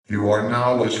You are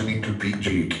now listening to Pete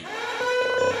Geek.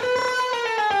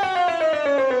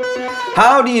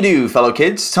 How do you do, fellow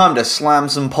kids? Time to slam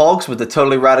some pogs with the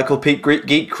totally radical Pete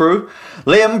Geek crew.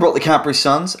 Liam brought the Capri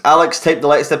Suns, Alex taped the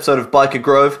latest episode of Biker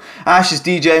Grove, Ash is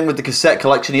DJing with the cassette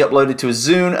collection he uploaded to his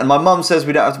Zune, and my mum says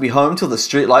we don't have to be home till the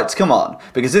streetlights come on,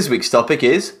 because this week's topic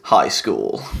is high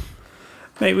school.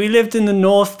 Mate, we lived in the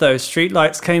north though.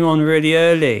 Streetlights came on really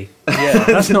early. Yeah,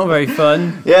 that's not very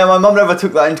fun. Yeah, my mum never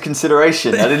took that into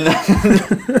consideration. I didn't.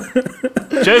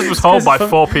 James was home by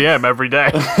 4 p.m. every day.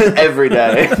 Every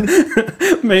day.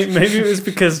 Maybe it was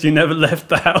because you never left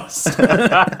the house.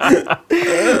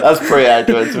 That's pretty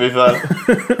accurate, to be fair.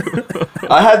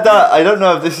 I had that. I don't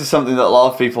know if this is something that a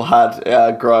lot of people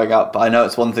had growing up, but I know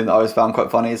it's one thing that I always found quite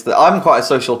funny is that I'm quite a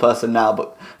social person now,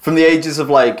 but from the ages of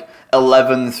like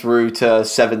 11 through to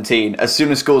 17, as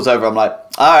soon as school's over, I'm like,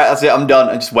 alright, that's it, I'm done.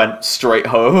 I just went straight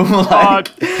home. I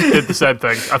did the same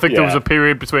thing. I think there was a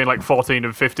period between like 14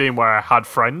 and 15 where I had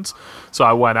friends, so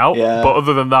I went out. Yeah. But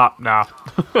other than that, nah.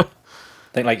 I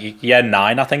think like year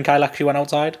 9, I think I actually went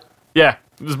outside. Yeah,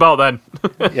 it was about then.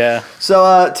 Yeah.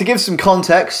 So to give some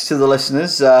context to the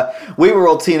listeners, we were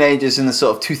all teenagers in the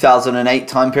sort of 2008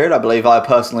 time period. I believe I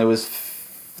personally was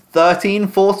 13,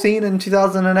 14 in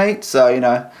 2008, so, you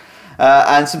know.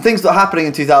 And some things that were happening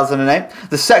in 2008.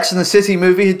 The Sex and the City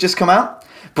movie had just come out.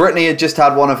 Britney had just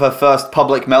had one of her first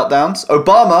public meltdowns.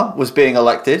 Obama was being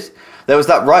elected. There was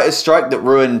that writer's strike that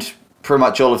ruined pretty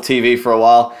much all of TV for a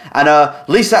while. And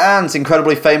Lisa Ann's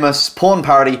incredibly famous porn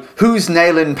parody, Who's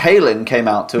Nailin' Palin, came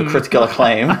out to a critical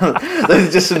acclaim. Those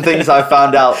are just some things I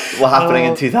found out were happening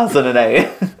in 2008.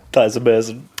 That is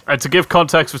amazing. And to give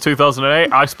context for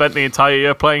 2008, I spent the entire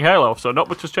year playing Halo, so not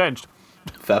much has changed.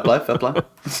 Fair play, fair play.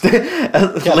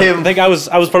 Liam, I think I was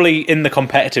probably in the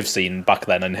competitive scene back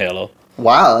then in Halo.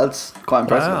 Wow, that's quite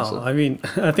impressive. Wow. Actually. I mean,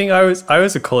 I think I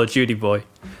was a Call of Duty boy.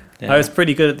 Yeah. I was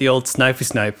pretty good at the old snipey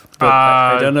snipe, but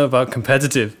I don't know about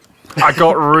competitive. I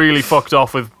got really fucked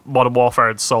off with Modern Warfare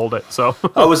and sold it, so...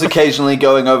 I was occasionally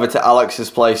going over to Alex's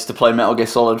place to play Metal Gear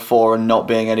Solid 4 and not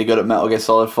being any good at Metal Gear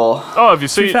Solid 4. Oh, have you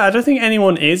To be seen... fair, I don't think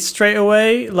anyone is straight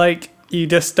away. Like, you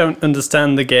just don't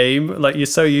understand the game. Like, you're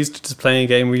so used to just playing a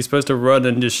game where you're supposed to run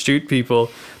and just shoot people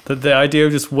that the idea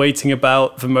of just waiting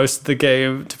about for most of the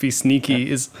game to be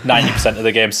sneaky is... 90% of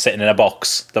the game's sitting in a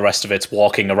box. The rest of it's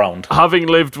walking around. Having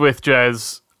lived with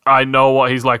Jez, I know what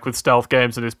he's like with stealth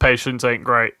games, and his patience ain't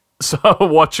great. So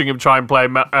watching him try and play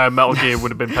Metal Gear would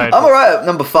have been painful. I'm alright at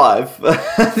number 5.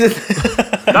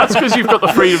 That's because you've got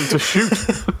the freedom to shoot.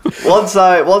 Once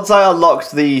I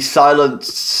unlocked the silent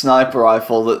sniper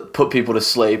rifle that put people to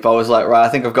sleep, I was like, right, I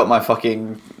think I've got my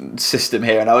fucking system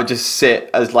here, and I would just sit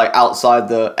as like outside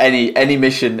the any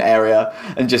mission area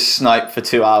and just snipe for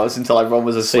 2 hours until everyone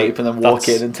was asleep, and then walk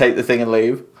in and take the thing and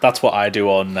leave. That's what I do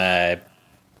on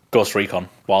Ghost Recon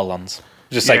Wildlands.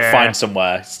 Just like find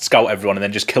somewhere, scout everyone, and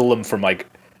then just kill them from like,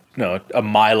 you know, a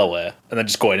mile away, and then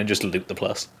just go in and just loot the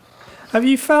place. Have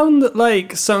you found that,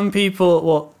 like, some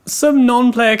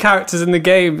non-player characters in the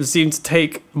game seem to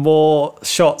take more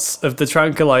shots of the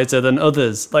tranquilizer than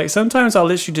others? Like, sometimes I'll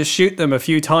literally just shoot them a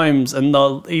few times, and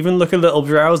they'll even look a little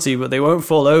drowsy, but they won't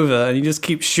fall over, and you just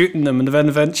keep shooting them, and then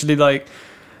eventually, like,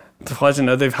 I don't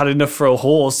know, they've had enough for a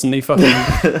horse, and they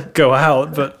fucking go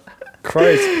out, but...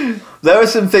 Christ. There are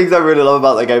some things I really love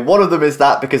about the game. One of them is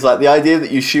that, because like the idea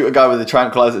that you shoot a guy with a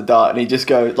tranquilizer dart and he just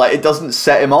goes, like, it doesn't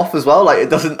set him off as well, like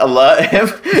it doesn't alert him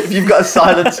if you've got a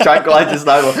silenced tranquilizer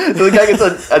sniper. So the guy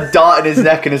gets a dart in his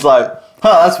neck and is like,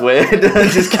 oh, that's weird, and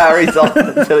just carries on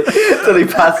until he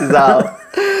passes out.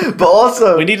 But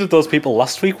also, we needed those people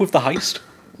last week with the heist.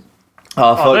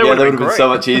 Oh fuck they yeah, they would would've have been been so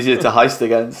great. much easier to heist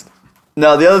against.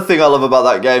 No, the other thing I love about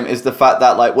that game is the fact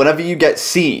that, like, whenever you get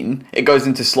seen, it goes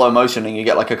into slow motion and you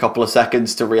get, like, a couple of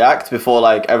seconds to react before,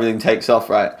 like, everything takes off,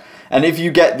 right? And if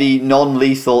you get the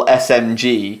non-lethal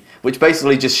SMG, which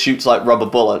basically just shoots, like, rubber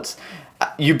bullets,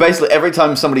 you basically, every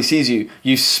time somebody sees you,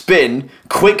 you spin,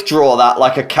 quick draw that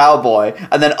like a cowboy,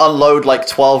 and then unload, like,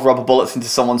 12 rubber bullets into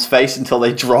someone's face until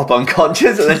they drop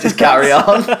unconscious, and then just carry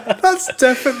on. That's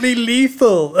definitely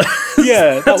lethal.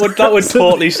 Yeah, that would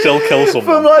totally still kill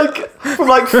someone. From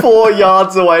like 4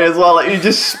 yards away as well. Like, you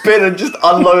just spin and just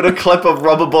unload a clip of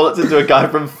rubber bullets into a guy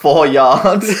from 4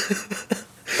 yards.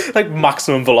 Like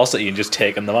maximum velocity and just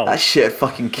taking them out. That shit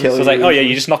fucking kills So it's like, oh yeah,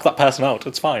 you just knock that person out.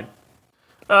 It's fine.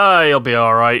 He'll be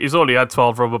alright. He's only had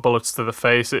 12 rubber bullets to the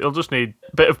face. It'll just need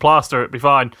a bit of plaster. It'll be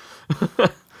fine.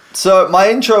 So my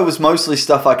intro was mostly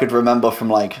stuff I could remember from,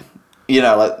 like, you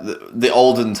know, like the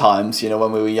olden times, you know,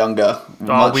 when we were younger. Oh,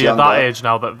 much we're at younger. that age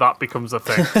now that becomes a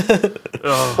thing.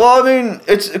 Well, I mean,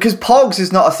 it's because Pogs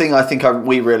is not a thing I think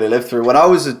we really lived through. When I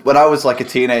was like a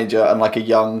teenager and like a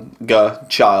younger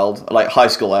child, like high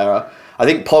school era, I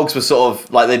think Pogs were sort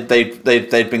of like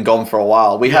they'd been gone for a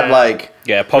while. We had like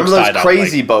Pogs remember died those out,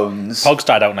 Crazy Bones. Pogs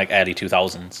died out in like early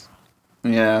 2000s.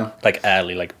 Yeah. Like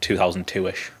early, like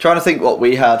 2002-ish. Trying to think what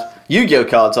we had. Yu-Gi-Oh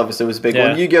cards obviously was a big Yeah.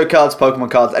 one. Yu-Gi-Oh cards, Pokemon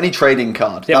cards, any trading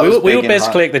card. Yeah, That was we big were in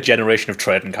basically high- like the generation of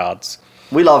trading cards.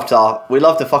 we loved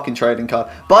a fucking trading card.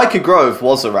 Biker Grove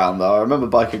was around though. I remember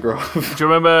Biker Grove. Do you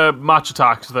remember Match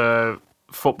Attacks, the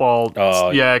football? Oh,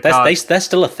 yeah, they're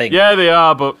still a thing. yeah, they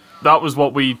are. But that was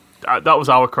what that was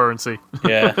our currency.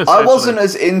 Yeah. I wasn't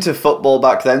as into football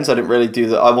back then, so I didn't really do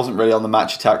that. I wasn't really on the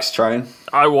Match Attacks train.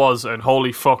 I was, and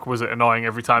holy fuck, was it annoying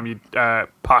every time you'd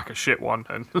pack a shit one,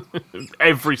 and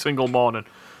every single morning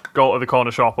go to the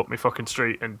corner shop up my fucking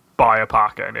street and buy a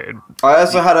pack, and it. I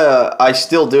also I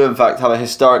still do in fact have a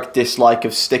historic dislike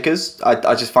of stickers.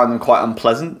 I just find them quite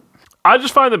unpleasant. I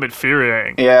just find them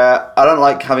infuriating. Yeah, I don't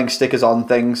like having stickers on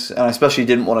things, and I especially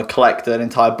didn't want to collect an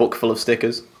entire book full of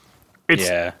stickers.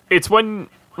 It's when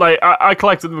like I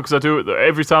collected them because I do it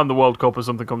every time the World Cup or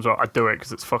something comes out. I do it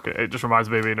because it just reminds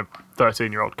me of being a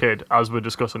 13-year-old kid, as we're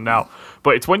discussing now.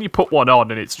 But it's when you put one on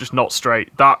and it's just not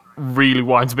straight that really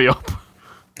winds me up.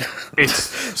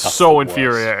 It's so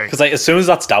infuriating. Because like as soon as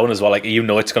that's down as well, like you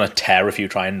know it's gonna tear if you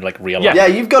try and like realize. Yeah,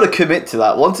 you've got to commit to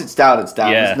that. Once it's down, it's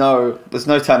down. Yeah. There's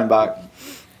no turning back.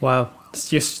 Wow.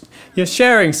 You're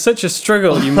sharing such a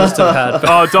struggle you must have had.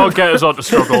 Oh, don't get us onto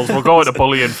struggles. We'll go into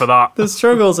bullying for that. The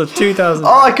struggles of 2000. Oh,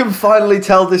 I can finally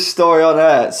tell this story on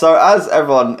air. So, as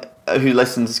everyone who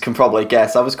listens can probably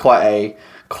guess, I was quite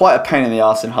a pain in the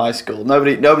arse in high school.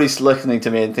 Nobody's listening to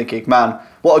me and thinking, man,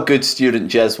 what a good student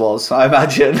Jez was, I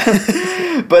imagine.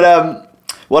 But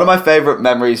one of my favourite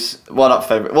memories,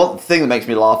 one thing that makes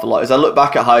me laugh a lot is I look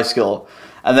back at high school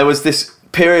and there was this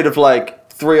period of like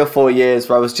 3 or 4 years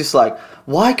where I was just like,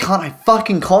 why can't I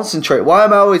fucking concentrate? Why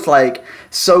am I always like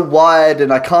so wired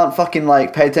and I can't fucking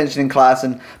like pay attention in class?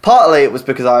 And partly it was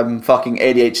because I'm fucking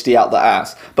ADHD out the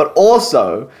ass, but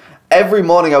also every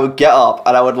morning I would get up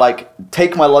and I would like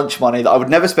take my lunch money that I would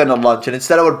never spend on lunch, and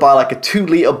instead I would buy like a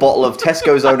 2-litre bottle of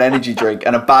Tesco's own energy drink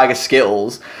and a bag of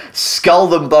Skittles, scull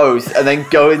them both, and then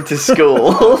go into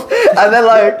school. And then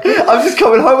like I'm just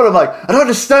coming home and I'm like, I don't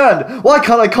understand. Why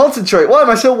can't I concentrate? Why am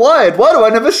I so wired? Why do I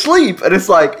never sleep? And it's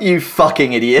like, you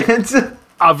fucking idiot.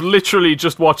 I've literally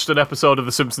just watched an episode of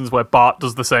The Simpsons where Bart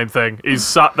does the same thing. He's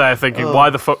sat there thinking,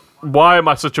 why am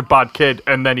I such a bad kid?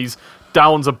 And then he's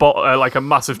downs a bottle, like a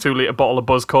massive 2-litre bottle of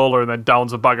Buzz Cola, and then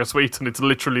downs a bag of sweets, and it's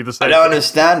literally the same. I don't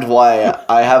understand why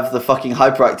I have the fucking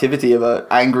hyperactivity of an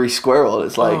angry squirrel.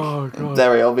 It's like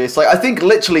very obvious. Like I think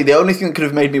literally the only thing that could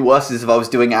have made me worse is if I was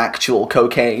doing actual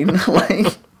cocaine.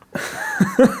 Like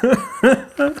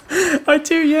I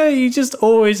do, yeah. You just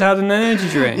always had an energy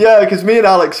drink. yeah, because me and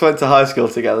Alex went to high school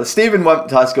together. Stephen went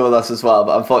to high school with us as well,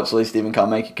 but unfortunately Stephen can't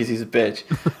make it because he's a bitch.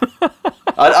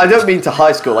 I don't mean to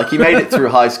high school. Like he made it through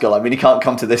high school. I mean he can't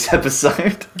come to this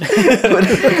episode. But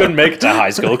He couldn't make it to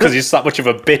high school because he's that much of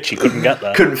a bitch. He couldn't get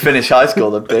there. couldn't finish high school,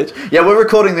 the bitch. Yeah, we're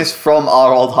recording this from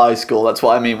our old high school. That's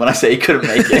what I mean when I say he couldn't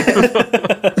make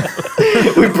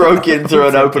it. We broke in through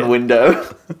an open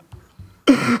window.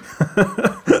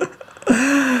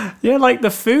 Yeah, like the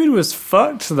food was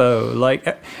fucked though.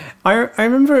 Like I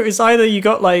remember it was either you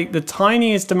got like the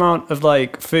tiniest amount of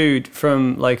like food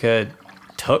from like a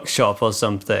tuck shop or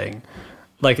something,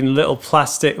 like in a little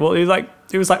plastic. Well, it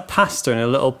was like pasta in a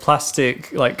little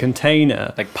plastic like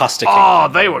container. Like plastic. Oh,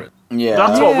 they were. Yeah,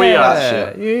 That's what we had.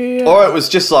 That shit. Yeah. Or it was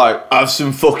just like, have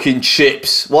some fucking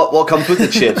chips. What comes with the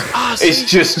chips?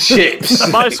 It's just chips.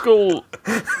 My school,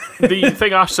 the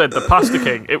thing Ash said, the Pasta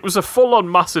King, it was a full-on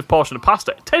massive portion of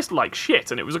pasta. It tasted like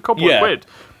shit, and it was a couple of quid.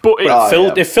 But it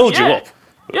Right. It filled you up.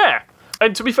 Yeah.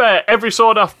 And to be fair, every so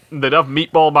often they'd have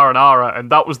meatball marinara,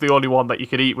 and that was the only one that you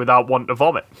could eat without wanting to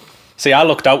vomit. See, I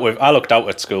looked out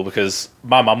at school because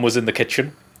my mum was in the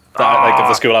kitchen. Like of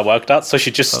the school I worked at, so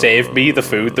she just saved me the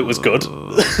food that was good.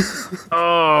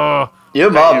 Oh, Your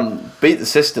mum beat the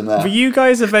system there. Were you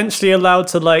guys eventually allowed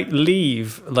to like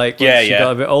leave? Like once you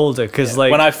got a bit older? Because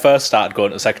like When I first started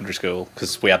going to secondary school,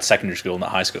 because we had secondary school,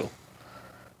 not high school.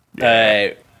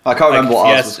 I can't remember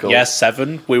what ours was called. Year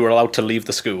 7, we were allowed to leave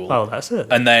the school. oh, that's it.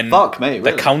 And then Fuck me,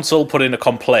 the really? council put in a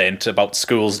complaint about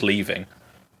schools leaving.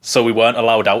 So we weren't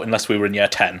allowed out unless we were in year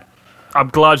 10. I'm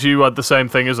glad you had the same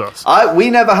thing as us. We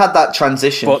never had that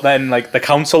transition. But then, like, the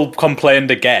council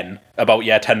complained again about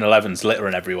year 10 and 11s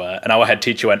littering everywhere. And our head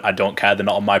teacher went, I don't care, they're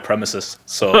not on my premises.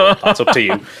 So that's up to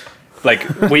you. Like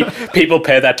people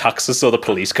pay their taxes so the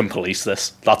police can police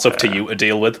this. That's up to you to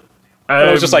deal with. And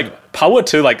it was just like power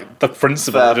to like the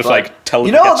principal, Fair just play. like tell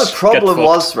You them know to what the problem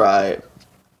was, right?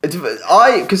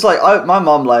 Because my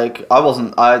mum, like,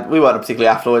 we weren't a particularly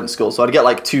affluent school, so I'd get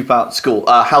like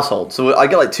 £2 household, so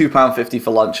I'd get like £2.50 for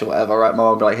lunch or whatever, right? My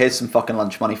mum would be like, here's some fucking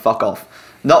lunch money, fuck off.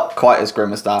 Not quite as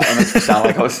grim as that. It makes me sound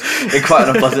like I was in quite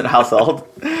an unpleasant household.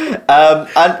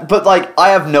 But like, I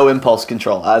have no impulse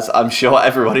control, as I'm sure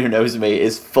everybody who knows me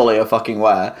is fully fucking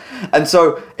aware. And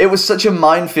so it was such a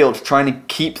minefield trying to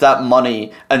keep that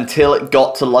money until it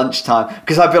got to lunchtime.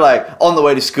 Because I'd be like on the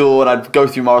way to school and I'd go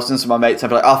through Morrison's with my mates. I'd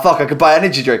be like, oh fuck, I could buy an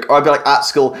energy drink. Or I'd be like at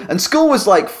school. And school was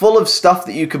like full of stuff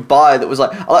that you could buy that was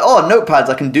like oh, notepads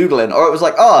I can doodle in. Or it was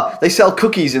like, oh, they sell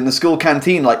cookies in the school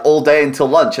canteen like all day until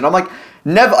lunch. And I'm like,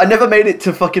 I never made it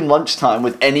to fucking lunchtime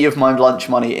with any of my lunch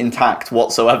money intact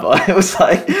whatsoever. It was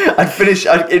like,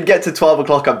 it'd get to 12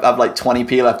 o'clock, I'd have like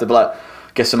 20p left, I'd be like,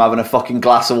 guess I'm having a fucking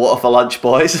glass of water for lunch,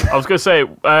 boys. I was going to say,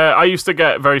 I used to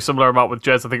get a very similar amount with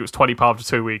Jez. I think it was £20 for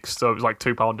 2 weeks, so it was like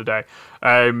 £2 a day.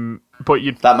 But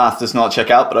That math does not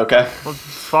check out, but okay.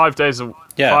 5 days a week.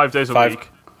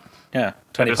 Yeah,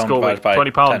 £20 school divided week, by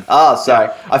 £20. 10. Ah, sorry.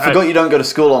 I forgot you don't go to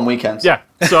school on weekends. Yeah,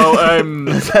 so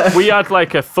we had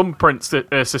like a thumbprint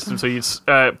system, so you'd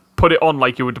put it on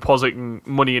like you were depositing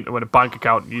money into a bank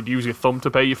account, and you'd use your thumb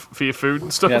to pay for your food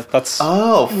and stuff. Yeah, that's...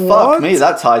 Oh, fuck What? me,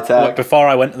 that's high tech. Like, before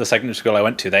I went to the secondary school I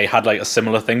went to, they had like a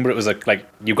similar thing, but it was like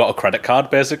you got a credit card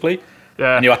basically,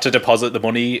 Yeah. and you had to deposit the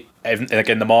money like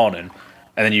in the morning,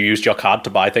 and then you used your card to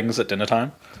buy things at dinner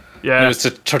time. And it Yeah, was to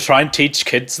try and teach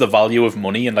kids the value of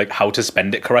money and like how to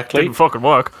spend it correctly. didn't fucking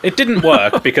work. It didn't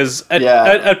work because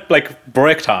at like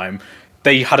break time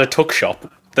they had a tuck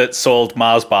shop that sold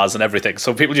Mars bars and everything,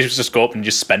 so people just go up and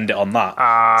just spend it on that.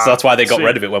 So that's why they got see.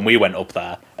 rid of it when we went up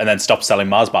there, and then stopped selling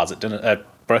Mars bars at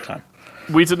break time.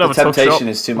 We didn't have The a tuck shop. temptation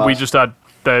is too much. We just had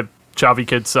the chavvy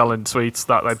kids selling sweets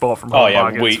that they bought from Oh Home yeah,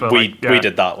 Bargains we for, we, like, yeah. we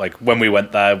did that. Like when we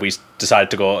went there, we decided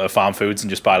to go to Farm Foods and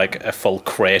just buy like a full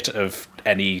crate of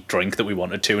any drink that we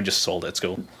wanted to, and just sold it at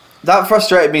school. That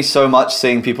frustrated me so much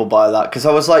seeing people buy that, because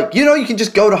I was like, you can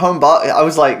just go to Home Bar. I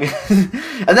was like,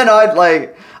 and then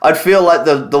I'd feel like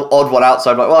the odd one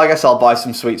outside. Like, well, I guess I'll buy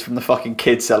some sweets from the fucking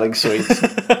kid selling sweets.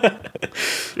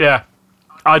 Yeah,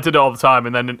 I did it all the time,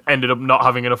 and then ended up not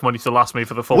having enough money to last me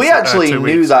for the full. We actually 2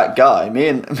 knew weeks. that guy. Me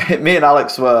and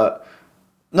Alex were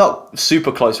not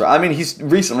super close, right? I mean, he's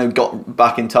recently got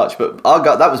back in touch, but our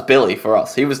guy, that was Billy for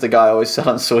us. He was the guy always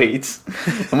selling sweets,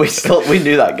 and we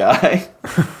knew that guy.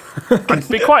 It'd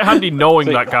be quite handy knowing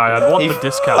that guy. I'd want the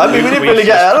discount. I mean, we didn't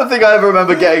really I don't think I ever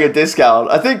remember getting a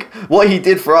discount. I think what he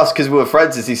did for us, because we were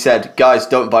friends, is he said, guys,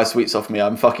 don't buy sweets off me.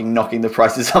 I'm fucking knocking the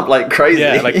prices up like crazy.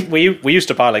 Yeah, like we used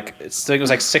to buy like I think it was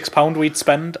like £6 we'd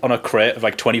spend on a crate of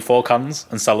like 24 cans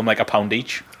and sell them like £1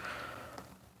 each.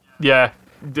 Yeah,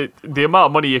 the amount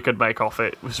of money you could make off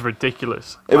it was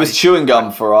ridiculous. It was chewing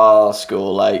gum for our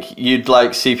school. Like, you'd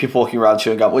like see people walking around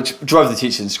chewing gum, which drove the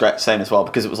teachers insane as well,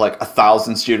 because it was like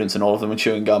 1,000 students and all of them were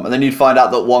chewing gum. And then you'd find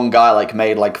out that one guy like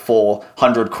made like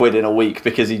 400 quid in a week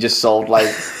because he just sold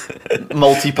like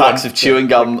multi-packs of chewing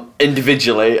gum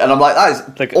individually. And I'm like, that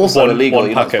is Like also one illegal. one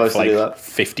You're not packet supposed for to do like that.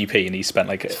 50p, and he spent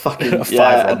like fucking- a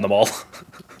fiver yeah. on them all.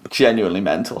 Genuinely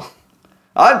mental.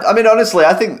 I mean, honestly,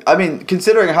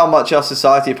 considering how much our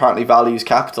society apparently values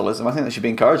capitalism, I think they should be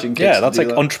encouraging kids Yeah, to that's do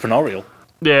like that. entrepreneurial.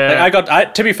 Yeah,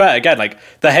 Like to be fair, again, like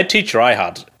the head teacher I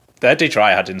had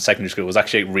in secondary school was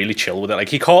actually really chill with it. Like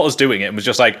he caught us doing it and was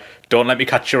just like, "Don't let me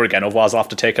catch you again, otherwise I'll have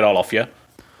to take it all off you."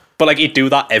 But like he'd do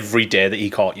that every day that he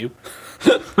caught you.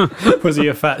 Was he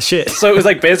a fat shit? So it was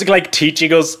like basically like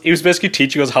teaching us. He was basically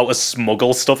teaching us how to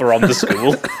smuggle stuff around the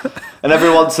school. And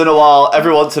every once in a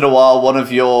while, one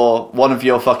of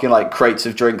your fucking like crates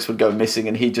of drinks would go missing,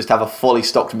 and he'd just have a fully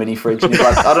stocked mini fridge, and he's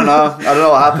like, I don't know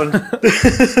what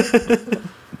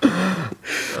happened.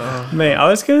 Mate, I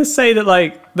was gonna say that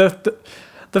like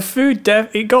the food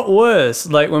it got worse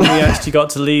like when we actually got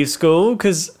to leave school,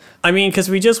 because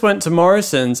we just went to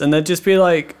Morrison's and there'd just be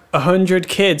like 100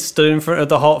 kids stood in front of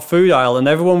the hot food aisle, and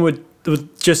everyone would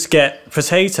just get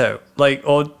potato, like,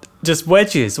 or just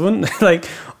wedges, wouldn't they? Like,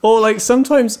 or like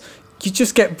sometimes you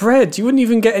just get bread. You wouldn't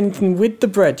even get anything with the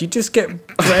bread. You just get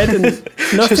bread and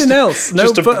nothing else.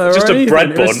 No butter just or a anything.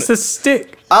 bread It was bun. just a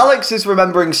stick. Alex is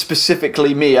remembering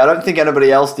specifically me. I don't think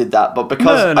anybody else did that, but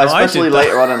because No, I especially did that.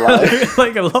 later on in life,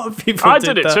 Like a lot of people. I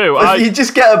did it that. too. you'd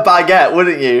just get a baguette,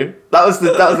 wouldn't you? That was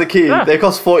the key. Yeah. They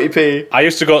cost 40p. I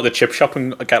used to go to the chip shop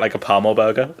and get like a Parmo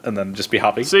burger and then just be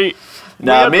happy. See,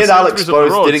 Nah, me and Alex both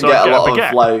both didn't get a lot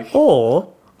of like.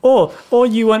 Or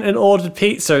you went and ordered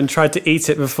pizza and tried to eat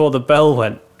it before the bell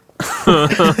went.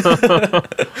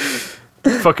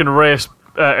 Fucking race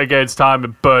against time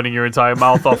and burning your entire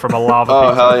mouth off from a lava Oh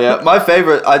pizza. hell yeah! My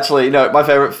favorite, actually, no, my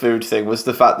favorite food thing was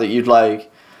the fact that you'd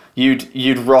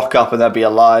rock up and there'd be a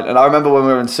line. And I remember when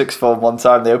we were in sixth form one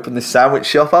time, they opened this sandwich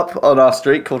shop up on our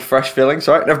street called Fresh Fillings,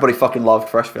 right? And everybody fucking loved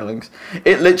Fresh Fillings.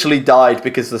 It literally died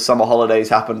because the summer holidays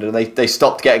happened and they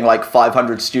stopped getting like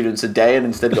 500 students a day and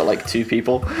instead got like 2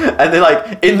 people. And they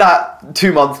like, in that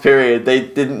 2-month period, they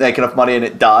didn't make enough money and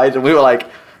it died. And we were like,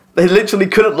 they literally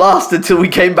couldn't last until we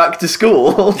came back to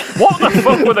school. What the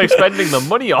fuck were they spending the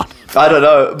money on? I don't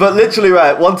know, but literally,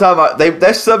 right, one time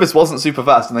their service wasn't super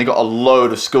fast and they got a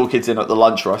load of school kids in at the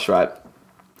lunch rush, right?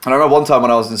 And I remember one time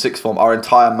when I was in sixth form, our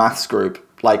entire maths group,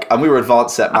 and we were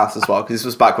advanced set maths as well, because this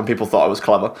was back when people thought I was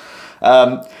clever.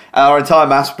 And our entire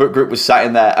maths group was sat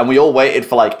in there and we all waited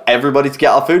for like everybody to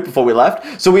get our food before we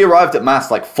left. So we arrived at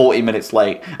maths like 40 minutes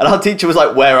late and our teacher was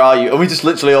like, "Where are you?" And we just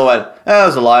literally all went,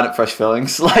 "There's a line at Fresh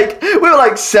Fillings." Like, we were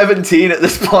like 17 at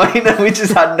this point and we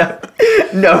just had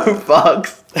no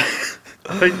fucks.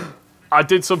 I think I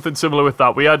did something similar with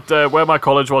that. We had where my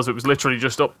college was. It was literally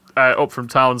just up from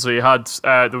town. So you had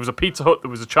there was a Pizza Hut,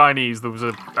 there was a Chinese, there was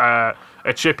a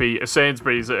Chippy, a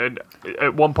Sainsbury's, and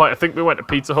at one point I think we went to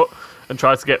Pizza Hut and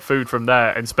tried to get food from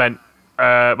there and spent.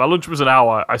 My lunch was an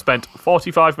hour. I spent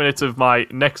 45 minutes of my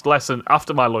next lesson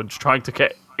after my lunch trying to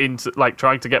get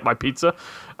my pizza.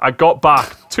 I got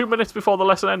back 2 minutes before the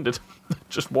lesson ended.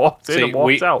 Just walked in and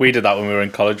walked out. We did that when we were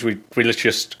in college. We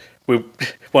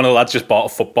one of the lads just bought a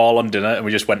football on dinner and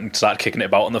we just went and started kicking it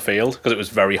about on the field because it was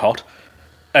very hot.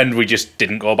 And we just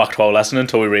didn't go back to our lesson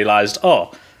until we realised,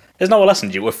 there's no lesson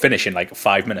due. We're finishing in like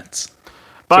 5 minutes.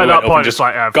 By we that went up point, and just it's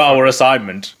like, got our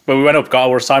assignment. But we went up, got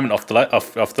our assignment off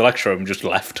the lecture room and just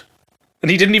left. And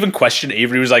he didn't even question it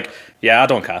either. He was like, "Yeah, I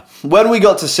don't care." When we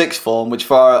got to sixth form, which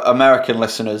for our American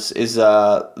listeners is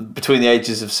between the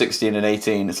ages of 16 and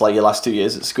 18, it's like your last 2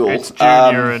 years at school. It's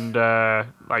junior and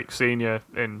like senior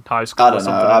in high school. I or don't know.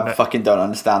 something, I isn't it? fucking don't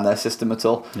understand their system at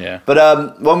all. Yeah.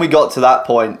 But when we got to that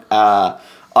point,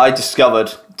 I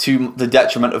discovered, to the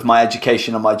detriment of my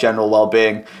education and my general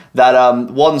well-being, that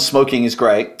one, smoking is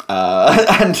great,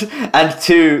 and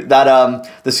two, that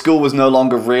the school was no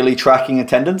longer really tracking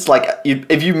attendance. Like,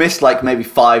 if you missed like maybe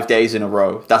 5 days in a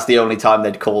row, that's the only time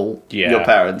they'd call your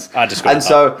parents. I discovered and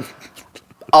so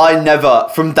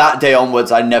from that day onwards,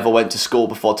 I never went to school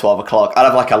before 12 o'clock. I'd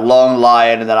have like a long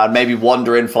line and then I'd maybe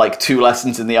wander in for like 2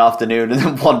 lessons in the afternoon and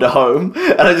then wander home.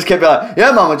 And I just kept being like,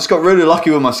 "Yeah, Mum, I just got really lucky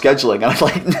with my scheduling." And I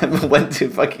like never went to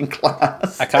fucking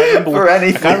class. I can't remember for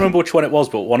anything. I can't remember which one it was,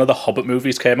 but one of the Hobbit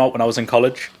movies came out when I was in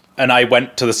college. And I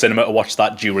went to the cinema to watch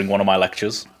that during one of my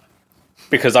lectures.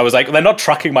 Because I was like, they're not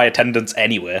tracking my attendance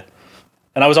anywhere.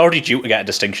 And I was already due to get a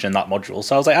distinction in that module.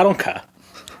 So I was like, I don't care.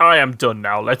 I am done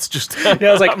now. Let's just. Yeah,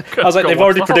 I was like, they've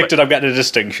already watch predicted I'm getting a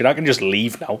distinction. I can just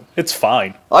leave now. It's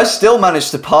fine. I still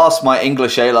managed to pass my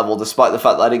English A level despite the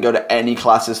fact that I didn't go to any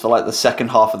classes for like the second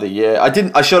half of the year.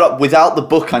 I showed up without the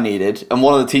book I needed, and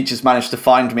one of the teachers managed to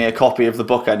find me a copy of the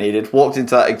book I needed, walked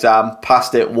into that exam,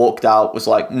 passed it, walked out, was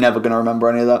like never going to remember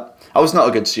any of that. I was not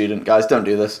a good student, guys. Don't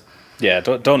do this. Yeah,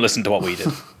 don't listen to what we did.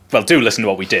 Well, do listen to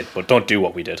what we did, but don't do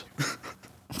what we did.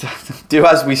 Do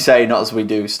as we say, not as we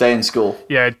do. Stay in school.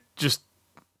 Yeah, just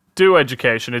do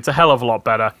education. It's a hell of a lot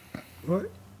better.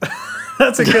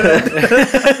 That's a good end.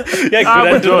 Yeah, good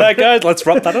end to that, guys. Let's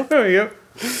wrap that up. There we go.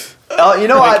 You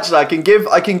know what? Actually,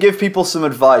 I can give people some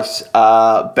advice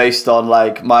based on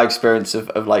like my experience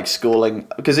of like schooling.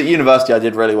 Because at university I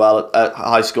did really well. At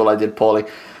high school I did poorly.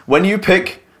 When you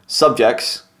pick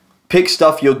subjects, pick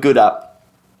stuff you're good at.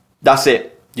 That's it.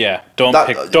 Yeah, don't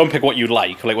pick what you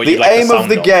like what the you like. Aim of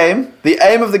the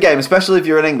game, especially if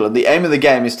you're in England, the aim of the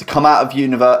game is to come out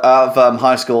of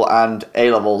high school and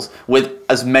A levels with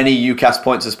as many UCAS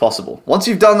points as possible. Once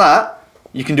you've done that,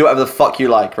 you can do whatever the fuck you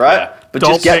like, right? Yeah. But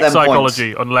Don't just get pick them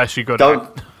psychology points. unless you're good Don't.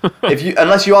 at it.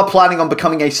 Unless you are planning on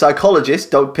becoming a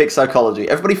psychologist, don't pick psychology.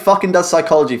 Everybody fucking does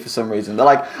psychology for some reason. They're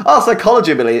like,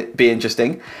 psychology will be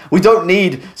interesting. We don't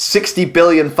need 60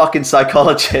 billion fucking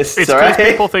psychologists, It's alright?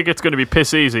 because people think it's going to be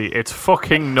piss easy. It's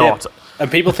fucking not.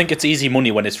 And people think it's easy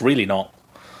money when it's really not.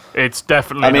 It's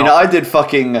definitely I mean, not. I did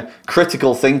fucking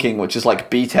critical thinking, which is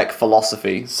like BTEC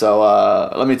philosophy. So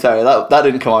let me tell you, that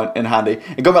didn't come out in handy.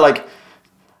 It got me like,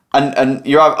 and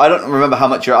I don't remember how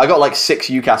much I got like 6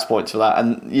 UCAS points for that,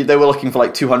 and they were looking for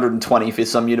like 220 for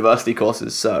some university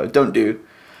courses. So don't do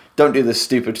the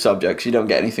stupid subjects. You don't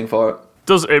get anything for it.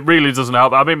 It really doesn't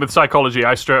help. I mean, with psychology,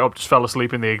 I straight up just fell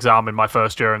asleep in the exam in my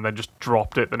first year and then just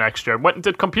dropped it the next year and went and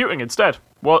did computing instead.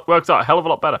 Worked out a hell of a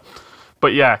lot better.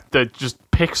 But yeah, just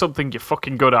pick something you're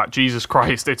fucking good at. Jesus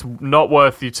Christ, it's not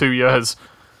worth your 2 years.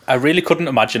 I really couldn't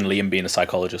imagine Liam being a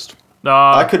psychologist. No,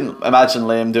 I couldn't imagine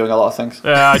Liam doing a lot of things.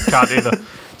 yeah, I can't either. To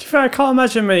be fair, I can't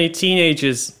imagine many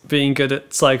teenagers being good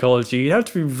at psychology. You have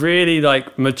to be really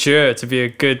like mature to be a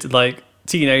good like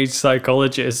teenage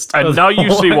psychologist. And now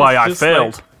you see why I Just,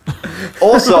 failed.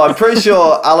 Also, I'm pretty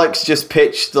sure Alex just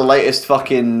pitched the latest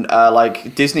fucking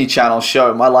like Disney Channel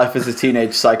show, My Life as a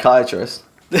Teenage Psychiatrist.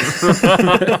 Quick,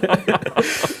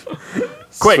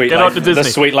 Sweet get life, on to Disney. The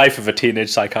sweet life of a teenage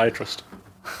psychiatrist.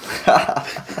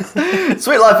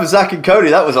 Sweet Life of Zack and Cody.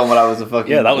 That was on when I was a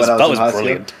fucking Yeah, that was when I in high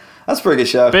brilliant. School. That's a pretty good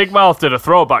show. Big Mouth did a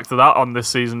throwback to that on this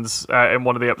season's in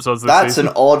one of the episodes. This That's season.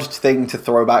 an odd thing to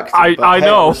throw back to. I but hey,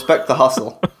 know. Respect the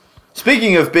hustle.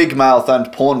 Speaking of Big Mouth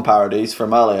and porn parodies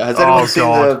from earlier, has anyone seen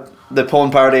God. the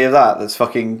porn parody of that? That's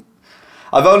fucking.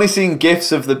 I've only seen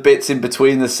gifs of the bits in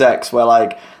between the sex where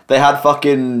like they had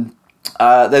fucking.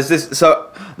 There's this.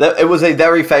 So it was a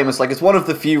very famous, like it's one of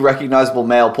the few recognizable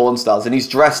male porn stars, and he's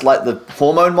dressed like the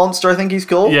hormone monster. I think he's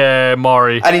called. Yeah,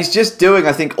 Maury. And he's just doing,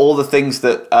 I think, all the things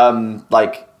that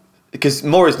like. Because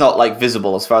Maury's not like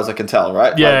visible as far as I can tell,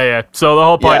 right? Yeah, Like, yeah. So the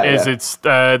whole point Yeah, is yeah. it's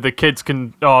the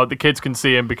kids can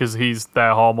see him because he's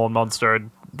their hormone monster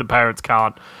and the parents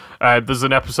can't. There's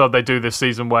an episode they do this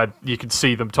season where you can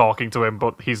see them talking to him,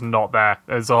 but he's not there.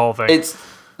 It's the whole thing. It's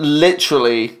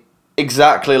literally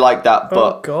exactly like that, oh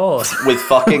but god. with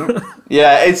fucking.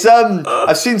 Yeah, it's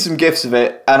I've seen some gifs of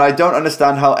it, and I don't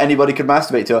understand how anybody could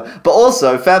masturbate to it. But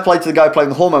also, fair play to the guy playing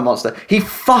the hormone monster. He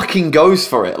fucking goes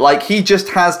for it. Like he just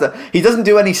has he doesn't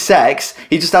do any sex.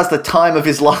 He just has the time of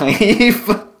his life.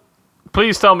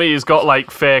 Please tell me he's got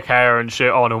like fake hair and shit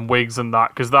on and wigs and that,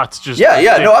 because that's just Yeah,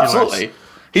 no, ridiculous. absolutely.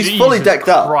 He's Jesus fully decked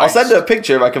up. I'll Christ. send a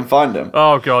picture if I can find him.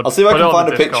 Oh god. I'll see if I Put it can on find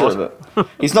the a picture Discord. of it.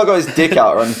 He's not got his dick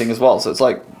out or anything as well, so it's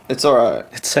like it's all right.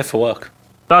 It's safe for work.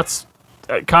 That's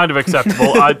kind of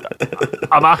acceptable.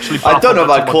 I'm actually. I don't know if baffled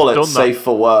I'd call that it someone's done safe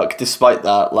for work, despite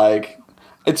that. Like,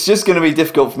 it's just going to be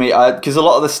difficult for me because a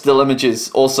lot of the still images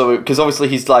also because obviously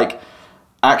he's like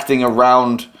acting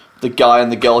around the guy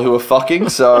and the girl who are fucking,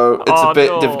 so it's Oh, a bit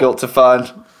no. difficult to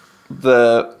find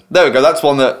the. There we go. That's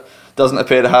one that doesn't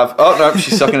appear to have. Oh no,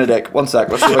 she's sucking a dick. One sec.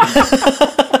 Let's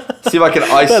see if I can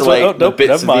isolate oh, the nope, bits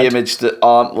never of mind. the image that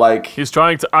aren't like. He's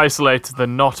trying to isolate the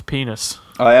not penis.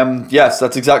 I am. Yes,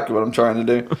 that's exactly what I'm trying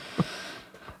to do.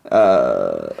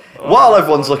 While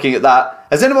everyone's looking at that,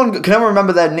 can anyone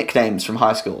remember their nicknames from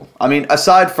high school? I mean,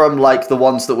 aside from like the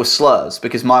ones that were slurs,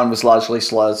 because mine was largely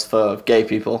slurs for gay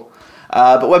people.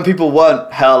 But when people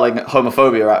weren't hurling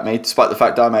homophobia at me, despite the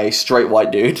fact I'm a straight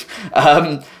white dude,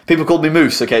 people called me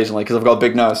Moose occasionally because I've got a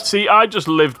big nose. See, I just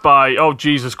lived by. Oh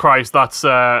Jesus Christ, that's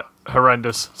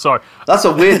horrendous. Sorry. That's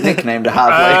a weird nickname to have.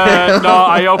 Like. No,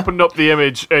 I opened up the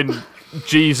image and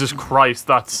Jesus Christ,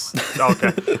 that's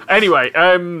okay. Anyway,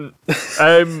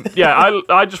 yeah,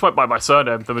 I just went by my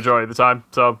surname the majority of the time,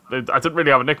 so I didn't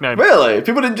really have a nickname. Really?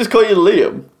 People didn't just call you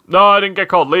Liam? No, I didn't get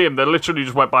called Liam. They literally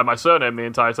just went by my surname the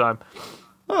entire time.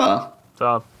 Oh.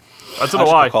 So I don't know I should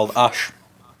why. be called Ash.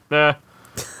 Yeah.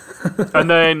 And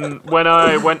then when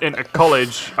I went into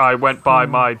college, I went by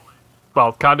my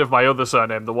other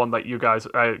surname, the one that you guys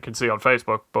can see on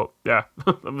Facebook. But yeah,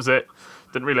 that was it.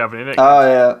 Didn't really have any nicknames. Oh,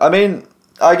 yeah. I mean,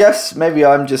 I guess maybe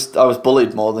I was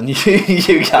bullied more than you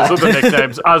guys. Other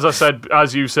nicknames,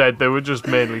 as you said, they were just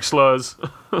mainly slurs.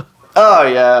 Oh,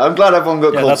 yeah. I'm glad everyone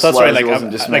got Yeah, called that's slurs. right. Like, It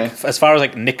wasn't just me. as far as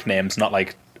like nicknames, not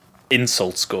like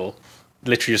insults go.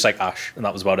 Literally just like Ash, and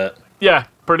that was about it. Yeah,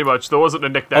 pretty much. There wasn't a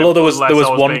nickname. Although there unless was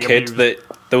I one being kid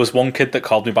abused. that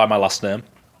called me by my last name,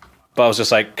 but I was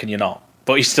just like, can you not?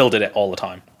 But he still did it all the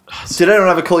time. Did anyone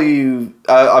ever call you...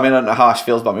 I mean, I don't know how Ash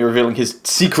feels about me revealing his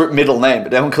secret middle name,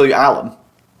 but did anyone call you Alan?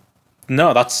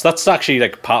 No, that's actually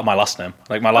like part of my last name.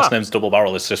 Like my last name's double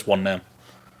barrel. It's just one name.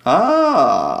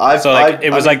 Ah. So like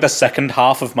it was like the second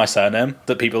half of my surname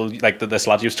that people like that this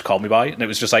lad used to call me by, and it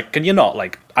was just like, can you not?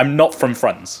 Like I'm not from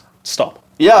Friends. Stop.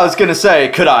 Yeah, I was going to say,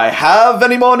 could I have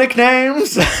any more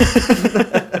nicknames?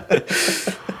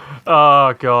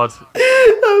 Oh god.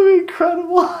 That'd be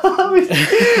incredible.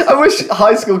 I wish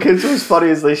high school kids were as funny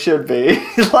as they should be.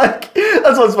 Like,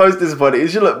 that's what's most disappointing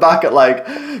is you look back at like,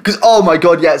 because oh my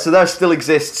god, yeah. So there still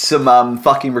exists some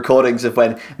fucking recordings of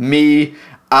when me,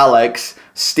 Alex,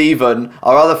 Stephen,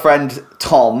 our other friend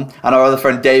Tom, and our other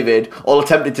friend David all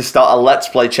attempted to start a Let's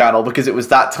Play channel because it was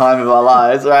that time of our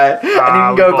lives, right? And you can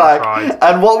we've go all back, tried.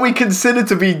 and what we considered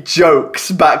to be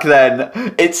jokes back then,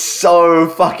 it's so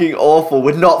fucking awful.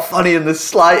 We're not funny in the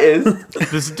slightest.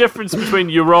 There's a difference between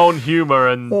your own humour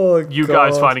and Oh, you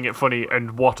guys God. finding it funny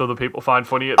and what other people find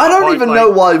funny at I that don't point. even Like, know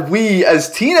why we as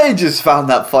teenagers found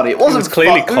that funny. It It wasn't was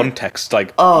clearly fun- context.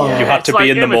 Like Oh. you had it's to like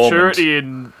be in the moment. immaturity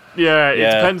and it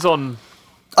Yeah. depends on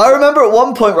I remember at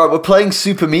one point, right, we're playing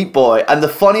Super Meat Boy, and the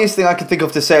funniest thing I could think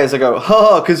of to say is I go,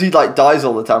 ha, because he, like, dies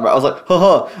all the time, right? I was like,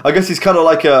 ha, I guess he's kind of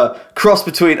like a cross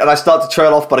between, and I start to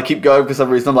trail off, but I keep going for some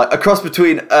reason. I'm like, a cross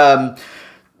between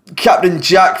Captain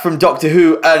Jack from Doctor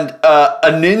Who and a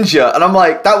ninja. And I'm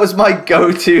like, that was my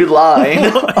go-to line.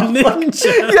 Ninja.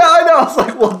 Yeah, I know. I was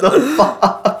like, what the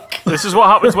fuck? This is what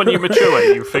happens when you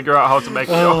mature. You figure out how to make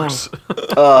jokes.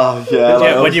 Oh, yeah. Yeah,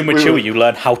 like, when you mature, you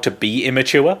learn how to be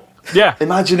immature. Yeah.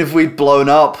 Imagine if we'd blown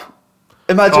up.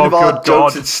 Imagine Oh, if our good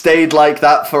jokes God. had stayed like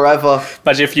that forever.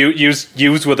 Imagine if you use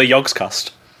with a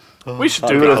Yogscast. We should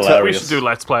that'd do be that. We hilarious. should do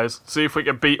Let's Plays. See if we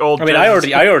can beat all. I mean, I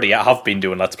already have been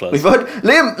doing Let's Plays. We've heard,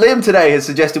 Liam today has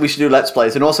suggested we should do Let's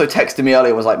Plays, and also texted me earlier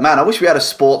and was like, man, I wish we had a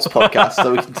sports podcast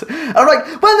so we can... And I'm like,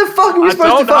 when the fuck are we I supposed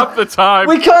don't to... have the time.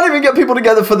 We can't even get people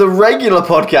together for the regular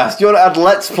podcast. You want to add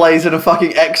Let's Plays and a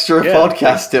fucking extra Yeah.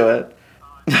 podcast to it?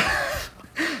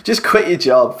 Just quit your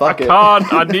job. Fuck it.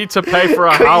 Can't. I need to pay for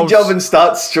a Quit house. your job and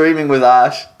start streaming with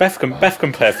Ash. Beth can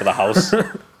pay for the house.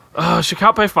 Oh, she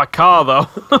can't pay for my car though.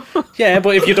 Yeah,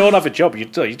 but if you don't have a job, you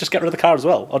just get rid of the car as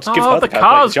well. Or just give Oh, her the the car.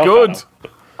 car's take your good. job now.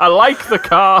 I like the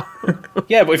car.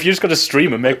 Yeah, but if you're just going to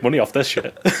stream and make money off this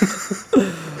shit,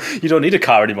 you don't need a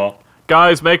car anymore.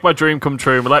 Guys, make my dream come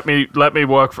true. Let me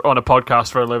work on a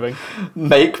podcast for a living.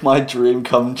 Make my dream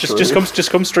come true. Just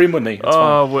come stream with me. It's fine.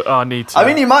 Oh, I need to. I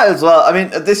mean, you might as well. I mean,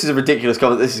 this is a ridiculous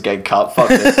comment. This is getting cut. Fuck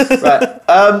this. Right.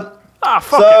 fuck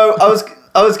So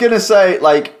I was gonna say,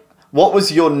 like, what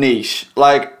was your niche?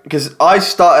 Like, because I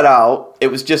started out, it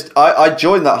was just I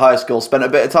joined that high school, spent a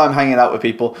bit of time hanging out with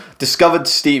people, discovered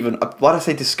Stephen. Why did I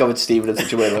say discovered Stephen in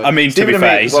such a weird way? I mean, Stephen to be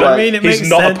and fair, me he's, were like- it he's makes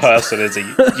not sense. a person, is he?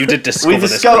 You did discover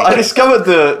this. I pretty discovered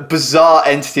the bizarre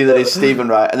entity that is Stephen,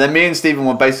 right? And then me and Stephen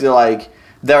were basically like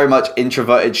very much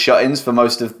introverted shut-ins for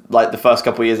most of like the first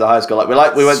couple of years of high school.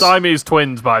 Like we went Siamese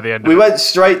twins by the end. we of it. went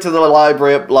straight to the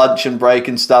library at lunch and break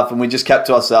and stuff, and we just kept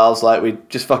to ourselves. Like, we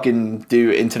just fucking do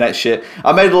internet shit.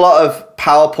 I made a lot of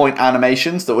PowerPoint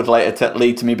animations that would later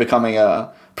lead to me becoming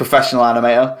a professional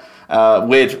animator.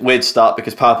 Weird start,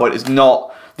 because PowerPoint is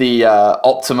not the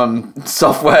optimum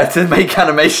software to make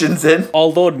animations in.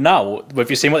 Although now, have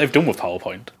you seen what they've done with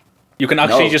PowerPoint? You can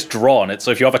actually No. just draw on it. So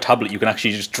if you have a tablet, you can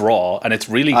actually just draw, and it's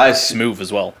really smooth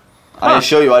as well. I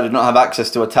assure you, I did not have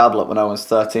access to a tablet when I was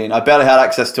 13. I barely had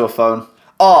access to a phone.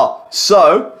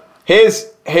 So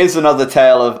here's another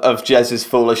tale of Jez's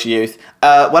foolish youth.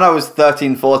 When I was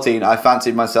 13, 14, I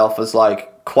fancied myself as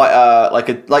like quite I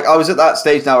was at that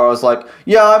stage now where I was like,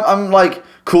 yeah, I'm like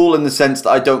cool in the sense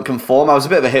that I don't conform. I was a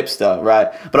bit of a hipster,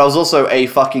 right? But I was also a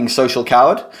fucking social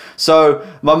coward. So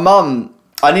my mum,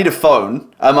 I need a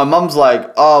phone, and my mum's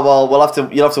like, oh, well,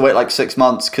 you'll have to wait like 6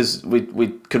 months because we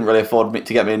couldn't really afford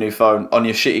to get me a new phone on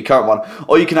your shitty current one.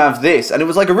 Or you can have this. And it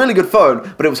was like a really good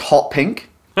phone, but it was hot pink.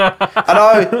 And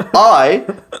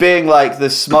I, being like the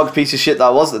smug piece of shit that I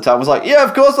was at the time, was like, yeah,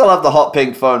 of course I'll have the hot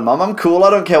pink phone, Mum. I'm cool. I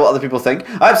don't care what other people think.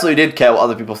 I absolutely did care what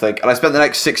other people think. And I spent the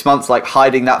next 6 months like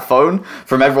hiding that phone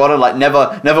from everyone and like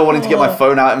never wanting to get my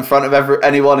phone out in front of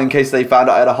anyone in case they found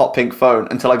out I had a hot pink phone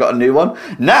until I got a new one.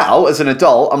 Now, as an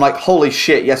adult, I'm like, holy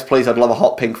shit, yes, please, I'd love a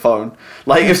hot pink phone.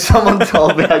 Like, if someone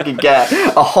told me I could get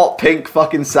a hot pink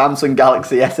fucking Samsung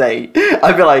Galaxy S8,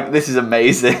 I'd be like, this is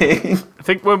amazing. I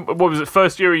think what was it?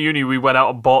 First year of uni, we went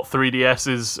out and bought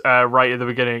 3DSs right at the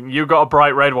beginning. You got a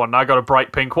bright red one, and I got a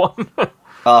bright pink one.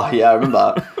 Oh yeah, I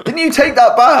remember that. Didn't you take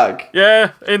that back?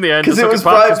 Yeah, in the end, Because I it took was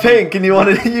back bright 'cause pink and you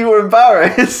were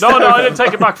embarrassed. No, I didn't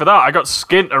take it back for that. I got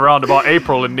skint around about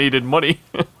April and needed money.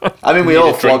 I mean, we all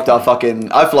a drink. flogged our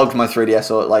fucking. I flogged my 3DS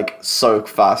like so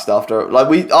fast after.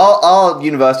 Like our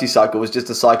university cycle was just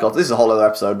a cycle. This is a whole other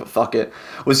episode, but fuck it.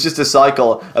 Was just a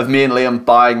cycle of me and Liam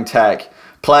buying tech,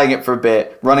 playing it for a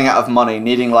bit, running out of money,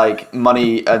 needing like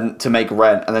money to make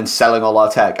rent, and then selling all our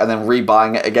tech, and then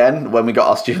rebuying it again when we got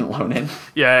our student loan in.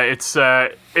 Yeah,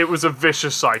 it was a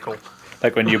vicious cycle.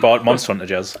 Like when you bought Monster Hunter,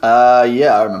 Jez.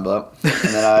 Yeah, I remember that.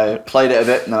 And then I played it a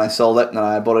bit, and then I sold it, and then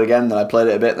I bought it again, then I played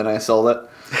it a bit, then I sold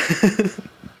it.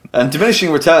 And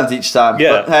diminishing returns each time.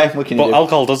 Yeah. But hey, what can you But do?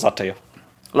 alcohol does that to you.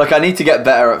 Look, I need to get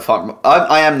better at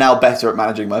I am now better at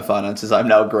managing my finances. I'm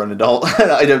now a grown adult.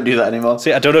 I don't do that anymore.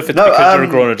 See, I don't know if it's No, because you're a